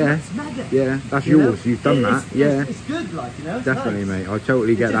 Yeah. It's mega. Yeah, that's You know? yours. You've done that. It's- Yeah, It's good, like, you know. It's definitely, nice. mate. I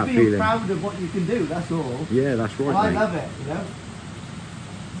totally get It's that just being feeling. proud of what you can do, that's all. Yeah, that's right, And I mate. love it, you know.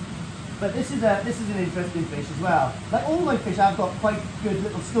 But this is an interesting fish as well. Like all my fish, I've got quite good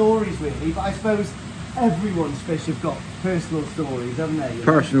little stories really. But I suppose everyone's fish have got personal stories, haven't they? You know?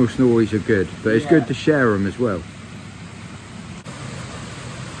 Personal stories are good, but it's Yeah. good to share them as well.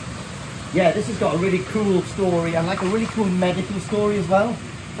 Yeah, this has got a really cool story and like a really cool medical story as well,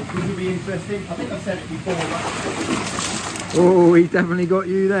 which would be interesting. I think I've said it before. But Oh, he's definitely got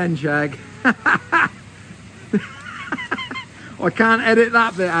you then, Shag. I can't edit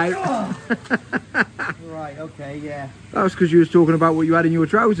that bit out. right, okay, yeah. That was because you was talking about what you had in your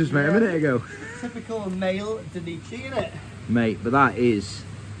trousers, mate, a Yeah. minute ago. Typical male Denichi, innit? Mate, but that is...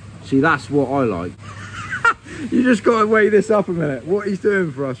 See, that's what I like. You just got to weigh this up a minute. What he's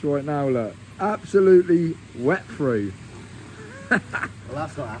doing for us right now, look. Absolutely wet through. Well,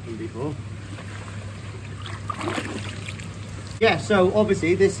 that's not happened before. Yeah, so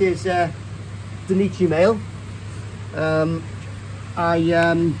obviously this is Denichi male.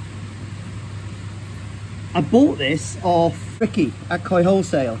 I bought this off Ricky at Koi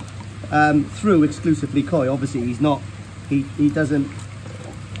Wholesale through Exclusively Koi. Obviously, he's not. He doesn't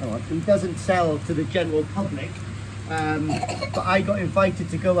sell to the general public. But I got invited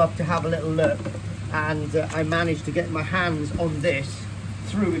to go up to have a little look, and I managed to get my hands on this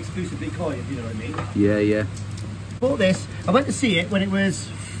through Exclusively Koi, if you know what I mean. Yeah, yeah. Bought this. I went to see it when it was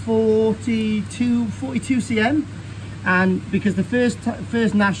 42 cm, and because the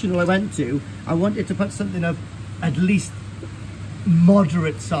first national I went to, I wanted to put something of at least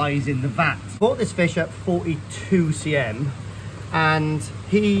moderate size in the vat. Bought this fish at 42 cm, and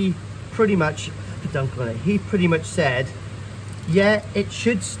he pretty much said, yeah, it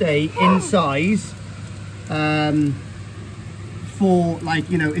should stay in size for, like,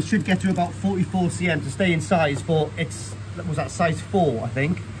 you know, it should get to about 44 cm to stay in size for was that size 4, I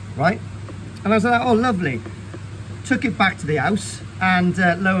think, right? And I was like, oh, lovely. Took it back to the house, and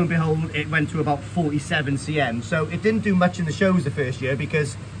lo and behold, it went to about 47 cm. So it didn't do much in the shows the first year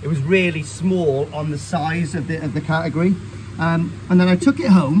because it was really small on the size of the category. And then I took it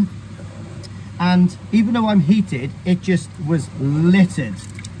home, and even though I'm heated, it just was littered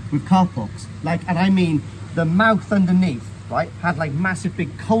with carp hooks. Like, and I mean the mouth underneath, right, had like massive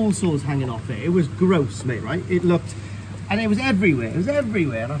big cold sores hanging off it. It was gross, mate, right? It looked, and it was everywhere. It was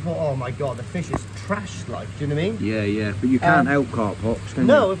everywhere. And I thought, oh my God, the fish is trashed, like, do you know what I mean? Yeah, yeah. But you can't help carp pox, can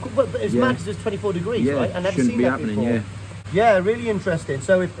No, you? of course, but it's mad because it's 24 degrees, Yeah, right? I never shouldn't seen be that happening, before. yeah. Yeah, really interesting.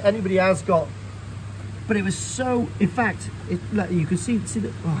 So if anybody has got, but it was so, in fact, like, you can see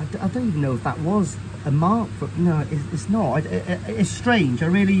that, oh, I don't even know if that was a mark, but no, it's not. It's strange. I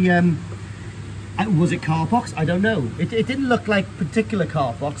really, was it carp pox? I don't know. It didn't look like particular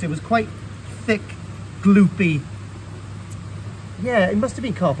carp pox. It was quite thick, gloopy. Yeah, it must have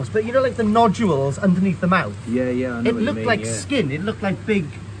been carp pox, but you know, like the nodules underneath the mouth. Yeah, yeah, I know It what you looked mean, like yeah. skin. It looked like big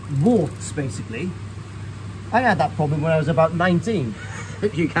warts, basically. I had that problem when I was about 19.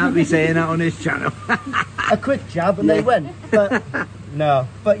 You can't be saying that on this channel. A quick jab and they went, but no.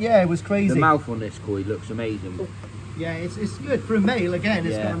 But yeah, it was crazy. The mouth on this koi looks amazing. Yeah, it's good for a male. Again,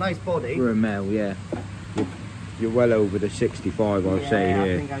 it's Yeah. got a nice body. For a male, yeah. You're well over the 65, I'd say I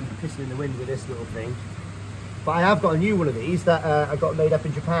here. think I'm pissing in the wind with this little thing. But I have got a new one of these that I got made up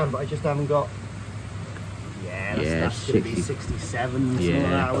in Japan, but I just haven't got. Yeah, that's going to be 67. Something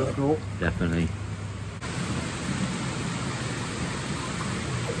like that, I would have thought. Definitely.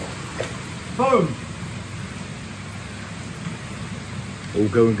 Boom! All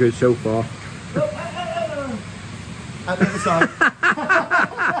going good so far. At the other side.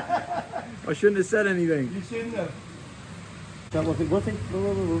 I shouldn't have said anything. You shouldn't have. That one thing.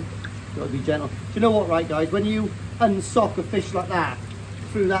 Whoa. Got to be gentle. Do you know what, right, guys? When you unsock a fish like that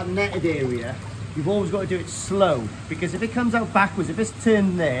through that netted area, you've always got to do it slow, because if it comes out backwards, if it's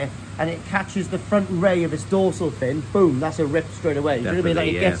turned there and it catches the front ray of its dorsal fin, boom, that's a rip straight away. You know what I mean? Like,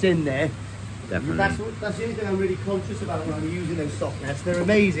 it gets in there. Definitely. That's the only thing I'm really conscious about when I'm using those sock nets. They're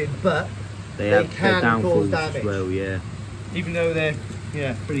amazing, but They have can their cause downfalls damage. as well, yeah. Even though they're,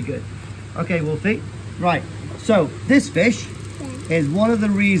 yeah, pretty good. Okay, Wolfie. Right, so this fish is one of the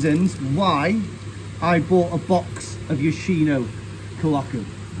reasons why I bought a box of Yoshino Kawaku.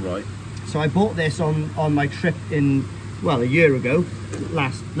 Right. So I bought this on my trip in, well, a year ago,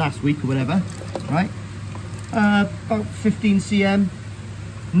 last week or whatever, right? About 15 cm,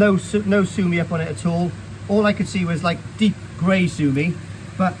 no sumi up on it at all. All I could see was like deep grey sumi,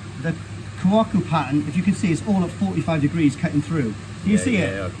 but the Kawaku pattern, if you can see, it's all at 45 degrees cutting through. Do you see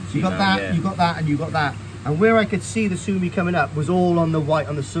it? I can see You got that, yeah. you got that, and you got that. And where I could see the sumi coming up was all on the white,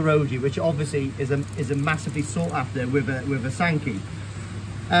 on the Saroji, which obviously is a massively sought after with a Sankey.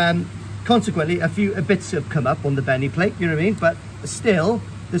 Consequently, a bits have come up on the benny plate, you know what I mean? But still,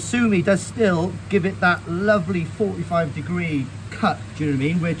 the sumi does still give it that lovely 45 degree cut, do you know what I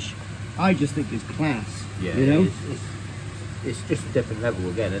mean? Which I just think is class. Yeah, you know? it's just a different level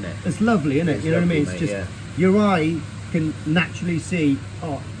again, isn't it? It's lovely, isn't it? It's You know what I mean? lovely, It's just, mate, your eye can naturally see,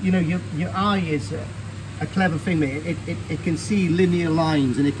 oh, you know, your eye is a clever thing, mate. It can see linear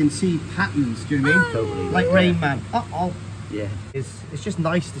lines and it can see patterns, do you know what I mean? Totally. Like Rain Man. Uh-oh. Yeah. It's just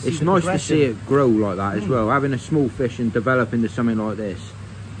nice to see. It's the nice to progression. see it grow like that as well. Having a small fish and develop into something like this.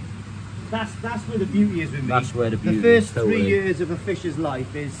 That's where the beauty is with me. That's where the beauty The first is, totally. 3 years of a fish's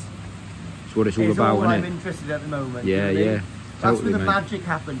life is It's what it's all about, all I'm isn't it? interested in at the moment. Yeah, you know what I mean? yeah. That's Totally, where the mate. magic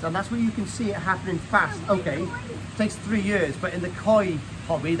happens, and that's where you can see it happening fast. Okay, it takes 3 years, but in the koi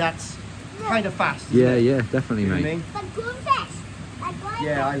hobby, that's kind of fast. Isn't Yeah, it? yeah, definitely, You know what I mate. mean? But good fish. Like what?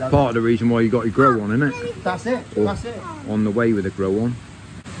 Yeah, I love Part of the reason why you got your grow on, isn't it? Really That's it. Or That's it. on the way with the grow on.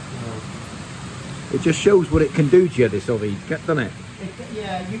 It just shows what it can do to you, this hobby, doesn't it?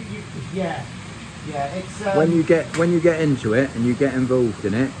 Yeah, yeah. It's When you get into it and you get involved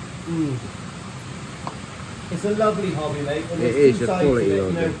in it, it's a lovely hobby, mate. And It there's is two a sides quality to it,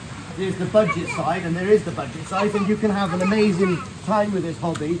 hobby. you know. There's the budget side, and there is the budget side, and you can have an amazing time with this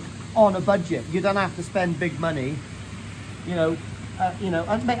hobby on a budget. You don't have to spend big money, you know.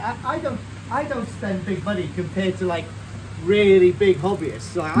 And mate, I don't spend big money compared to like really big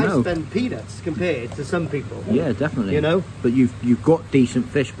hobbyists. Like, I No. spend peanuts compared to some people. yeah, definitely. You know? But you've got decent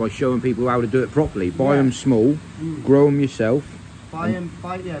fish by showing people how to do it properly. Buy Yeah. them small, grow them yourself. Buy them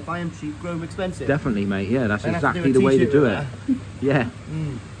cheap, grow them expensive. Definitely, mate. Yeah, that's Don't have to exactly do a the way to t-shirt do with it. that. Yeah.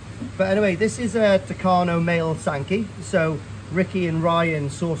 But anyway, this is a Takano male Sankey. So Ricky and Ryan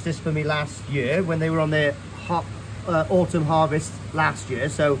sourced this for me last year when they were on their autumn harvest last year.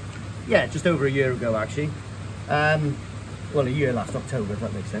 So yeah, just over a year ago actually. Well, a year last October, if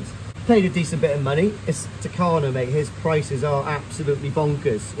that makes sense. Paid a decent bit of money. It's Takano, mate. His prices are absolutely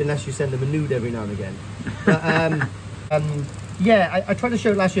bonkers, unless you send them a nude every now and again. But, yeah, I tried to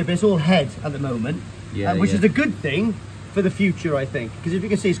show it last year, but it's all head at the moment, Yeah, which yeah. is a good thing for the future, I think. Because if you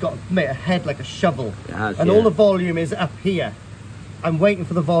can see, it's got, mate, a head like a shovel. It has, And yeah. all the volume is up here. I'm waiting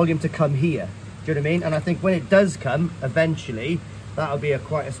for the volume to come here. Do you know what I mean? And I think when it does come, eventually, that'll be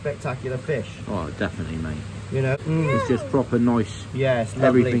quite a spectacular fish. Oh, definitely, mate. You know? It's just proper nice. Yeah, it's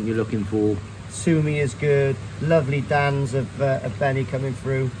lovely. Everything you're looking for. Sumi is good. Lovely dans of Benny coming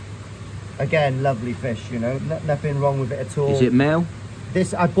through. Again, lovely fish, you know. Nothing wrong with it at all. Is it male?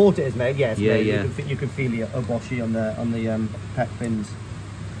 This, I bought it as male, yes. Yeah, male. yeah. You can feel the washi on the pet fins.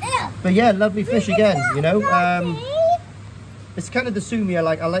 But yeah, lovely fish again, you know. It's kind of the Sumi I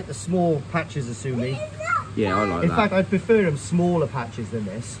like. I like the small patches of Sumi. Yeah, I like In that. fact, I prefer them smaller patches than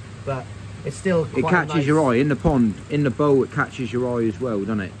this, but it's still quite It catches nice. your eye in the pond, in the bowl. It catches your eye as well,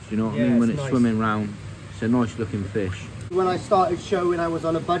 doesn't it? Do you know what I mean? When it's nice. swimming round, it's a nice looking fish. When I started showing, I was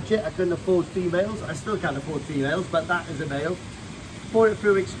on a budget. I couldn't afford females. I still can't afford females, but that is a male. Bought it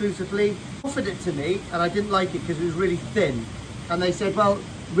through exclusively. Offered it to me, and I didn't like it because it was really thin. And they said, well,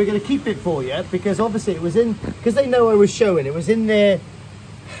 we're going to keep it for you, because obviously it was in, because they know I was showing, it was in their,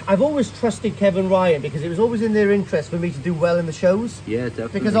 I've always trusted Kevin Ryan, because it was always in their interest for me to do well in the shows. Yeah,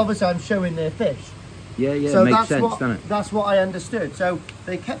 definitely. Because obviously I'm showing their fish. Yeah, yeah, So it makes that's sense, what, doesn't it? that's what I understood. So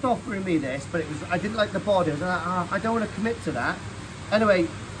they kept offering me this, but it was, I didn't like the body. I was like, I don't want to commit to that. Anyway,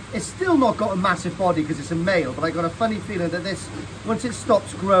 it's still not got a massive body because it's a male, but I got a funny feeling that this, once it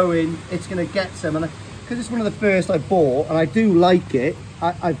stops growing, it's going to get some. And because it's one of the first I bought, and I do like it,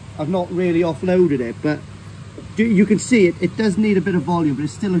 I've not really offloaded it, but you can see it does need a bit of volume, but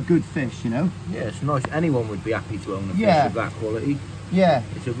it's still a good fish, you know? Yeah, it's nice. Anyone would be happy to own a fish Yeah. of that quality. Yeah.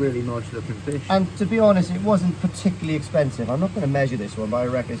 It's a really nice looking fish. And to be honest, it wasn't particularly expensive. I'm not going to measure this one, but I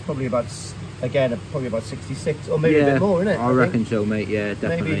reckon it's probably about, again, probably about 66, or maybe a bit more, isn't it? I reckon so, mate. Yeah,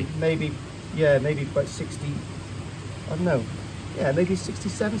 definitely. Maybe about 60, I don't know. Yeah, maybe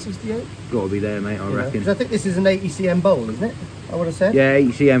 67, 68. Got to be there, mate, I reckon. Because I think this is an 80 cm bowl, isn't it? I would have said. Yeah,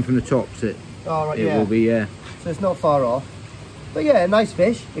 80 cm from the tops. It Oh, right, it yeah. will be, yeah. So it's not far off. But yeah, nice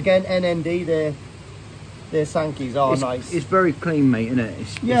fish. Again, NND, their Sankeys are nice. It's very clean, mate, isn't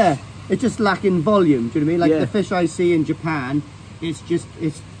it? Yeah, it's just lacking volume. Do you know what I mean? Like Yeah. the fish I see in Japan,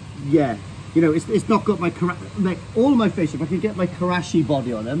 yeah. You know, it's not got my like all my fish. If I could get my Karashi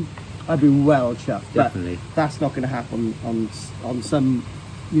body on them, I'd be well chuffed. Definitely. But that's not going to happen on some,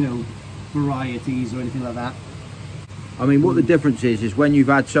 you know, varieties or anything like that. I mean, what the difference is when you've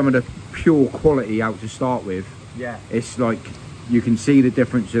had some of the pure quality out to start with, Yeah. it's like you can see the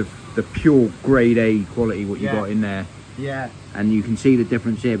difference of the pure grade A quality what you Yeah. got in there, Yeah. and you can see the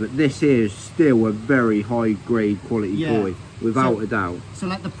difference here. But this is still a very high grade quality Yeah. koi, without So- a doubt. So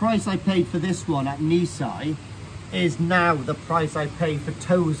like the price I paid for this one at Nisai is now the price I paid for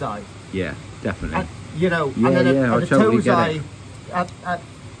Tozai. Yeah, definitely. You know, Yeah, and then yeah, I the totally get Tozai it. at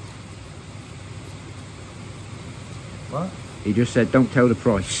what? He just said, don't tell the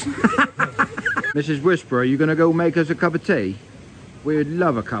price. Mrs. Whisperer, you going to go make us a cup of tea? We would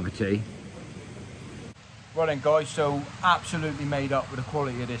love a cup of tea. Well then guys, so absolutely made up with the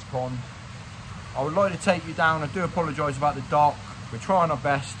quality of this pond. I would like to take you down. I do apologise about the dark. We're trying our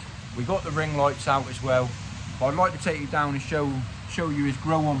best. We got the ring lights out as well. But I'd like to take you down and show you his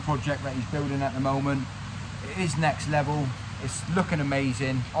grow on project that he's building at the moment. It is next level. It's looking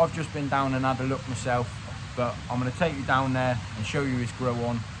amazing. I've just been down and had a look myself, but I'm going to take you down there and show you his grow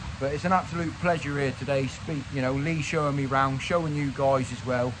on. But it's an absolute pleasure here today. Lee showing me round, showing you guys as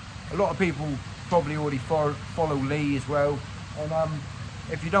well. A lot of people probably already follow Lee as well. And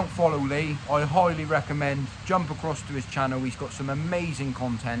if you don't follow Lee, I highly recommend jump across to his channel. He's got some amazing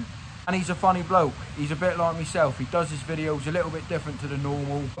content. And he's a funny bloke. He's a bit like myself. He does his videos a little bit different to the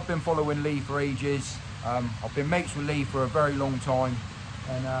normal. I've been following Lee for ages. I've been mates with Lee for a very long time.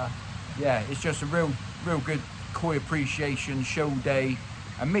 And yeah, it's just a real good koi appreciation show day.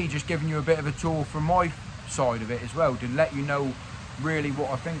 And me just giving you a bit of a tour from my side of it as well, to let you know really what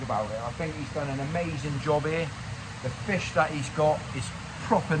I think about it. I think he's done an amazing job here. The fish that he's got is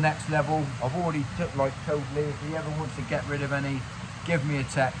proper next level. I've already told Lee, if he ever wants to get rid of any, give me a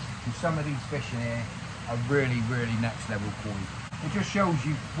text. And some of these fish in here are really next level koi. It just shows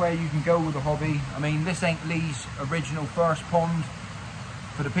you where you can go with the hobby. I mean, this ain't Lee's original first pond.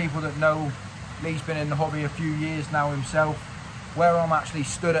 For the people that know, Lee's been in the hobby a few years now himself. Where I'm actually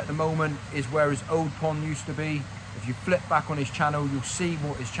stood at the moment is where his old pond used to be. If you flip back on his channel, you'll see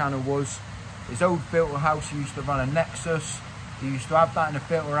what his channel was. His old filter house, he used to run a Nexus. He used to have that in a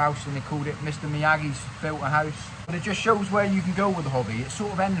filter house and they called it Mr. Miyagi's filter house. But it just shows where you can go with the hobby. It's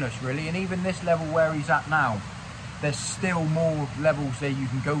sort of endless really, and even this level where he's at now, there's still more levels there you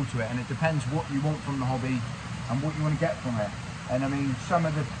can go to it, and it depends what you want from the hobby and what you want to get from it. And I mean, some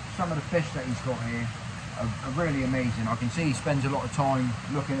of the fish that he's got here are really amazing. I can see he spends a lot of time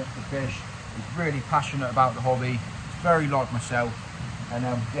looking at the fish. He's really passionate about the hobby. He's very like myself. And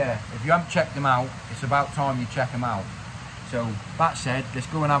yeah, if you haven't checked them out, it's about time you check them out. So that said, let's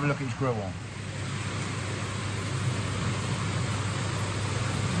go and have a look at his grow on.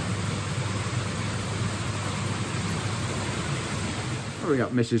 Hurry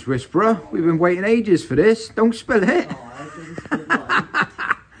up, Mrs. Whisperer. We've been waiting ages for this. Don't spill it.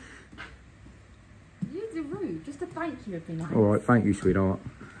 You're rude. Just a thank you would be nice. All right, thank you, sweetheart.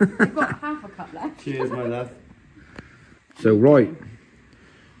 You've got half a cup left. Cheers, my love. So right,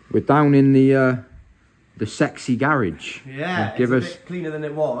 we're down in the sexy garage. Yeah, give it's us, a bit cleaner than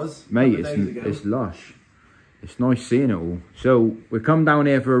it was. mate. It's lush. It's nice seeing it all. So we come down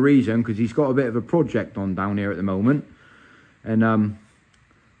here for a reason, because he's got a bit of a project on down here at the moment, and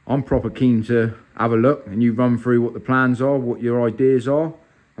I'm proper keen to have a look, and you run through what the plans are, what your ideas are,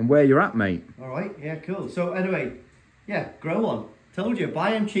 and where you're at, mate. All right, yeah, cool. So anyway, yeah, grow on. Told you,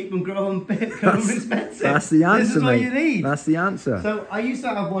 buy them cheap and grow them expensive. That's the answer, This is what mate. you need. That's the answer. So I used to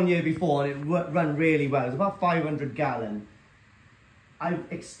have one year before, and it ran really well. It was about 500 gallon. I've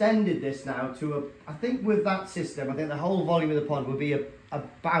extended this now to I think with that system, I think the whole volume of the pond will be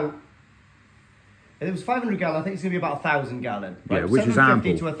about. If it was 500 gallon, I think it's going to be about 1,000 gallon. Right? Yeah, which is 750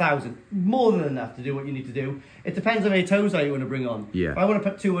 ample. to 1,000. More than enough to do what you need to do. It depends how many toes you want to bring on. Yeah. If I want to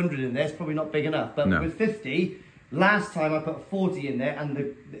put 200 in there, it's probably not big enough. But No. with 50, last time I put 40 in there,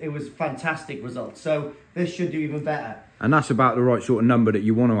 and it was fantastic results. So this should do even better. And that's about the right sort of number that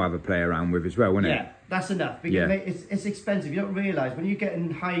you want to have a play around with as well, isn't it? Yeah, that's enough. Because Yeah. mate, it's expensive. You don't realise when you get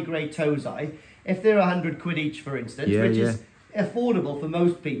in high grade tozai, if they're 100 quid each, for instance, Yeah, which yeah. is affordable for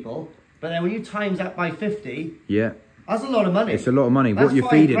most people, but then when you times that by 50, Yeah. that's a lot of money. It's a lot of money. That's What you're £5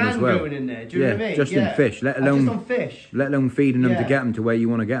 feeding grand as well. going in there. Do you know what I mean? Just in fish, let alone just on fish. let alone feeding them to Yeah. get them to where you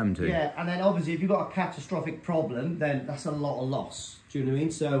want to get them to. Yeah, and then obviously if you've got a catastrophic problem, then that's a lot of loss. Do you know what I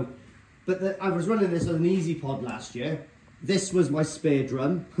mean? So, but I was running this on an easy pod last year. This was my spare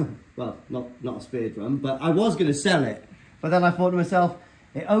drum. Well, not a spare drum, but I was going to sell it. But then I thought to myself,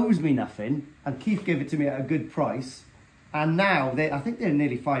 it owes me nothing, and Keith gave it to me at a good price. And now, I think they're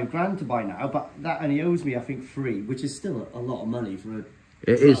nearly 5 grand to buy now, but that only owes me, I think, 3, which is still a lot of money for a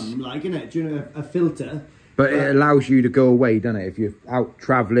It drum, is. like, isn't it? Do you know, a filter. But it allows you to go away, doesn't it? If you're out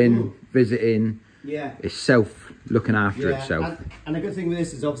travelling, visiting, Yeah. it's looking after itself. And the good thing with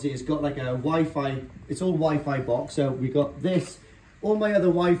this is obviously it's got like a Wi-Fi, it's all Wi-Fi box. So we got this, all my other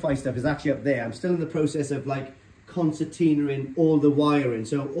Wi-Fi stuff is actually up there. I'm still in the process of like concertinaing all the wiring.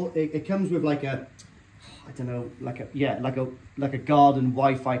 So it comes with like a, I don't know, like a garden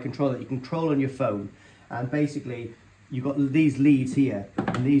Wi-Fi controller that you control on your phone. And basically you've got these leads here,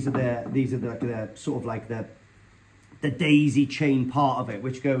 and these are the sort of like the daisy chain part of it,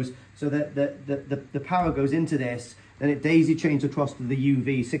 which goes, so that the power goes into this, then it daisy chains across to the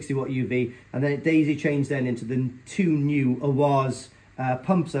UV, 60 watt UV, and then it daisy chains then into the 2 new Awaz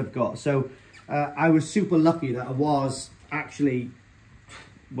pumps I've got. So I was super lucky that Awaz actually,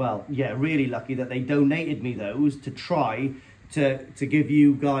 well, yeah, really lucky that they donated me those to try to give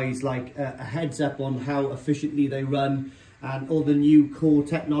you guys like a heads up on how efficiently they run and all the new core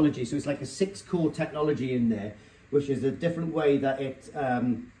technology. So it's like a 6-core technology in there, which is a different way that it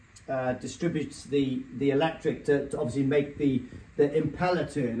distributes the electric to obviously make the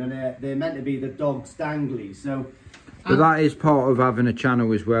impeller turn, and they're meant to be the dog's danglies. So, But that is part of having a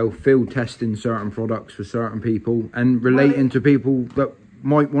channel as well, field testing certain products for certain people and relating to people that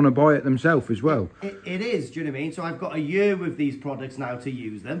might want to buy it themselves as well. It is, do you know what I mean? So I've got a year with these products now to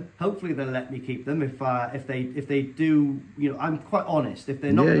use them. Hopefully they'll let me keep them if they do, you know, I'm quite honest. If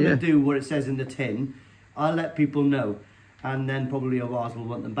they're not going to do what it says in the tin, I'll let people know, and then probably Awaz will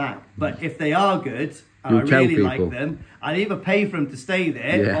want them back. But if they are good, and I really like them, I'll either pay for them to stay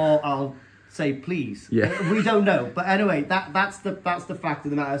there, or I'll say please. Yeah. We don't know. But anyway, that's the fact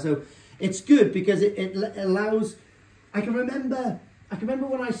of the matter. So it's good because it allows. I can remember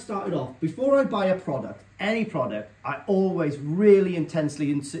when I started off, before I buy a product, any product, I always really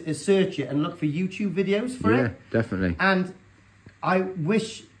intensely search it and look for YouTube videos for it. Yeah, definitely. And I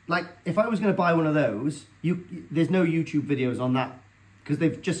wish, like, if I was going to buy one of those, there's no YouTube videos on that because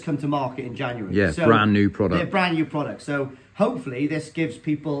they've just come to market in January. Yeah, so brand new product. They're brand new products. So hopefully this gives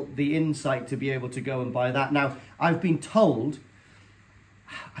people the insight to be able to go and buy that. Now, I've been told,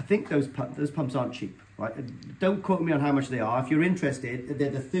 I think those pumps aren't cheap. Right? Don't quote me on how much they are. If you're interested, they're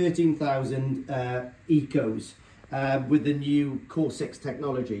the 13,000 Ecos with the new Core 6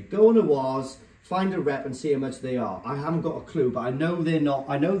 technology. Go on Awaz, find a rep and see how much they are. I haven't got a clue, but I know they're not.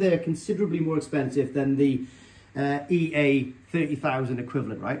 I know they're considerably more expensive than the EA 30,000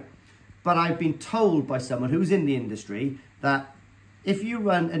 equivalent, right? But I've been told by someone who's in the industry that if you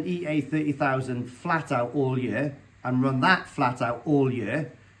run an EA 30,000 flat out all year, and run that flat out all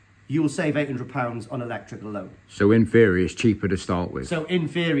year, you'll save £800 on electric alone. So in theory, it's cheaper to start with. So in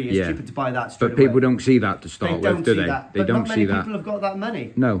theory, it's cheaper to buy that straight But people don't see that to start with, do they? That. They but don't not many see that. people have got that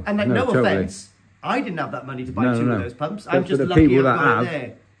money. No, and like no, no totally. offence, I didn't have that money to buy two of those pumps. But I'm for just the lucky people I've that got it have,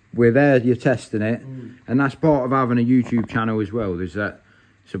 there. we're there, you're testing it, and that's part of having a YouTube channel as well. There's that.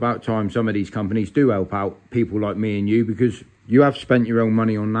 It's about time some of these companies do help out people like me and you, because you have spent your own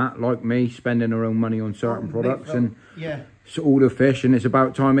money on that, like me, spending our own money on certain products and all the fish, and it's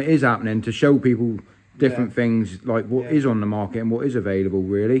about time it is happening to show people different things, like what is on the market and what is available,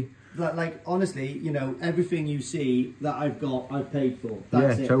 really. Like honestly, you know, everything you see that I've got, I've paid for.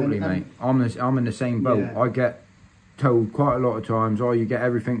 That's it. Totally, mate. I'm in the same boat. Yeah. I get told quite a lot of times, oh, you get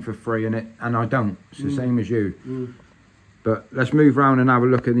everything for free in it, and I don't. It's the same as you. But let's move around and have a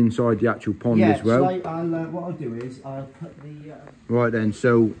look at inside the actual pond as well. So what I'll do is I'll put the... Right then,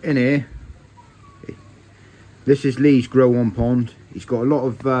 so in here, this is Lee's grow on pond. He's got a lot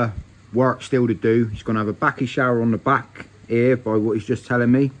of work still to do. He's going to have a backy shower on the back here, by what he's just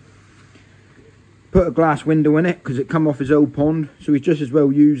telling me. Put a glass window in it because it come off his old pond, so he's just as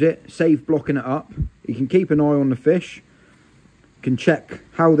well use it, save blocking it up. He can keep an eye on the fish, can check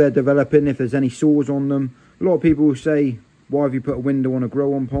how they're developing, if there's any sores on them. A lot of people will say, why have you put a window on a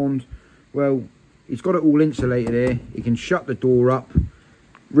grow on pond? Well, he's got it all insulated here. He can shut the door up,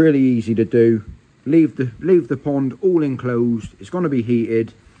 really easy to do. Leave the pond all enclosed. It's going to be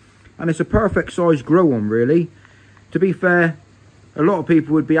heated, and it's a perfect size grow on, really. To be fair, a lot of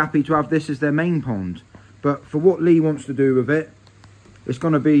people would be happy to have this as their main pond, but for what Lee wants to do with it, it's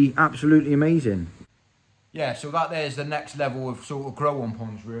going to be absolutely amazing. Yeah, so that there's the next level of sort of grow on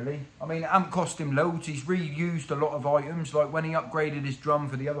ponds, really. I mean, it hasn't cost him loads. He's reused a lot of items, like when he upgraded his drum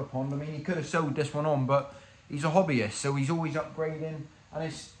for the other pond. I mean, he could have sold this one on, but he's a hobbyist, so he's always upgrading. And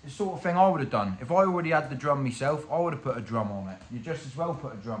it's the sort of thing I would have done. If I already had the drum myself, I would have put a drum on it. You just as well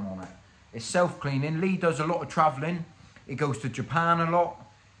put a drum on it. It's self-cleaning. Lee does a lot of travelling. He goes to Japan a lot.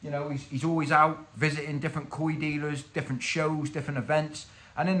 You know, he's always out visiting different koi dealers, different shows, different events.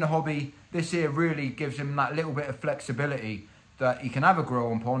 And in the hobby, this here really gives him that little bit of flexibility that he can have a grow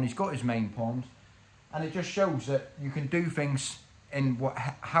on pond. He's got his main pond. And it just shows that you can do things in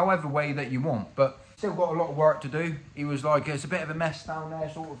however way that you want. But still got a lot of work to do. He was like, it's a bit of a mess down there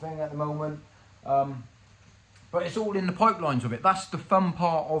sort of thing at the moment. But it's all in the pipelines of it. That's the fun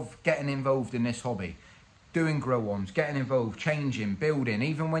part of getting involved in this hobby. Doing grow-ons, getting involved, changing, building.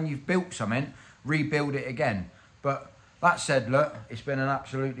 Even when you've built something, rebuild it again. But that said, look, it's been an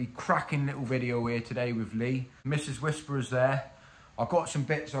absolutely cracking little video here today with Lee. Mrs. Whisperer's there. I've got some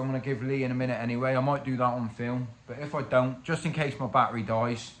bits I'm going to give Lee in a minute anyway. I might do that on film. But if I don't, just in case my battery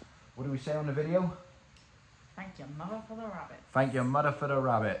dies, what do we say on the video? Thank your mother for the rabbits. Thank your mother for the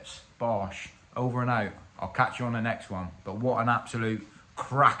rabbits. Bosh. Over and out. I'll catch you on the next one. But what an absolute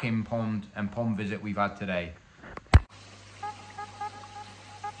cracking pond and pond visit we've had today.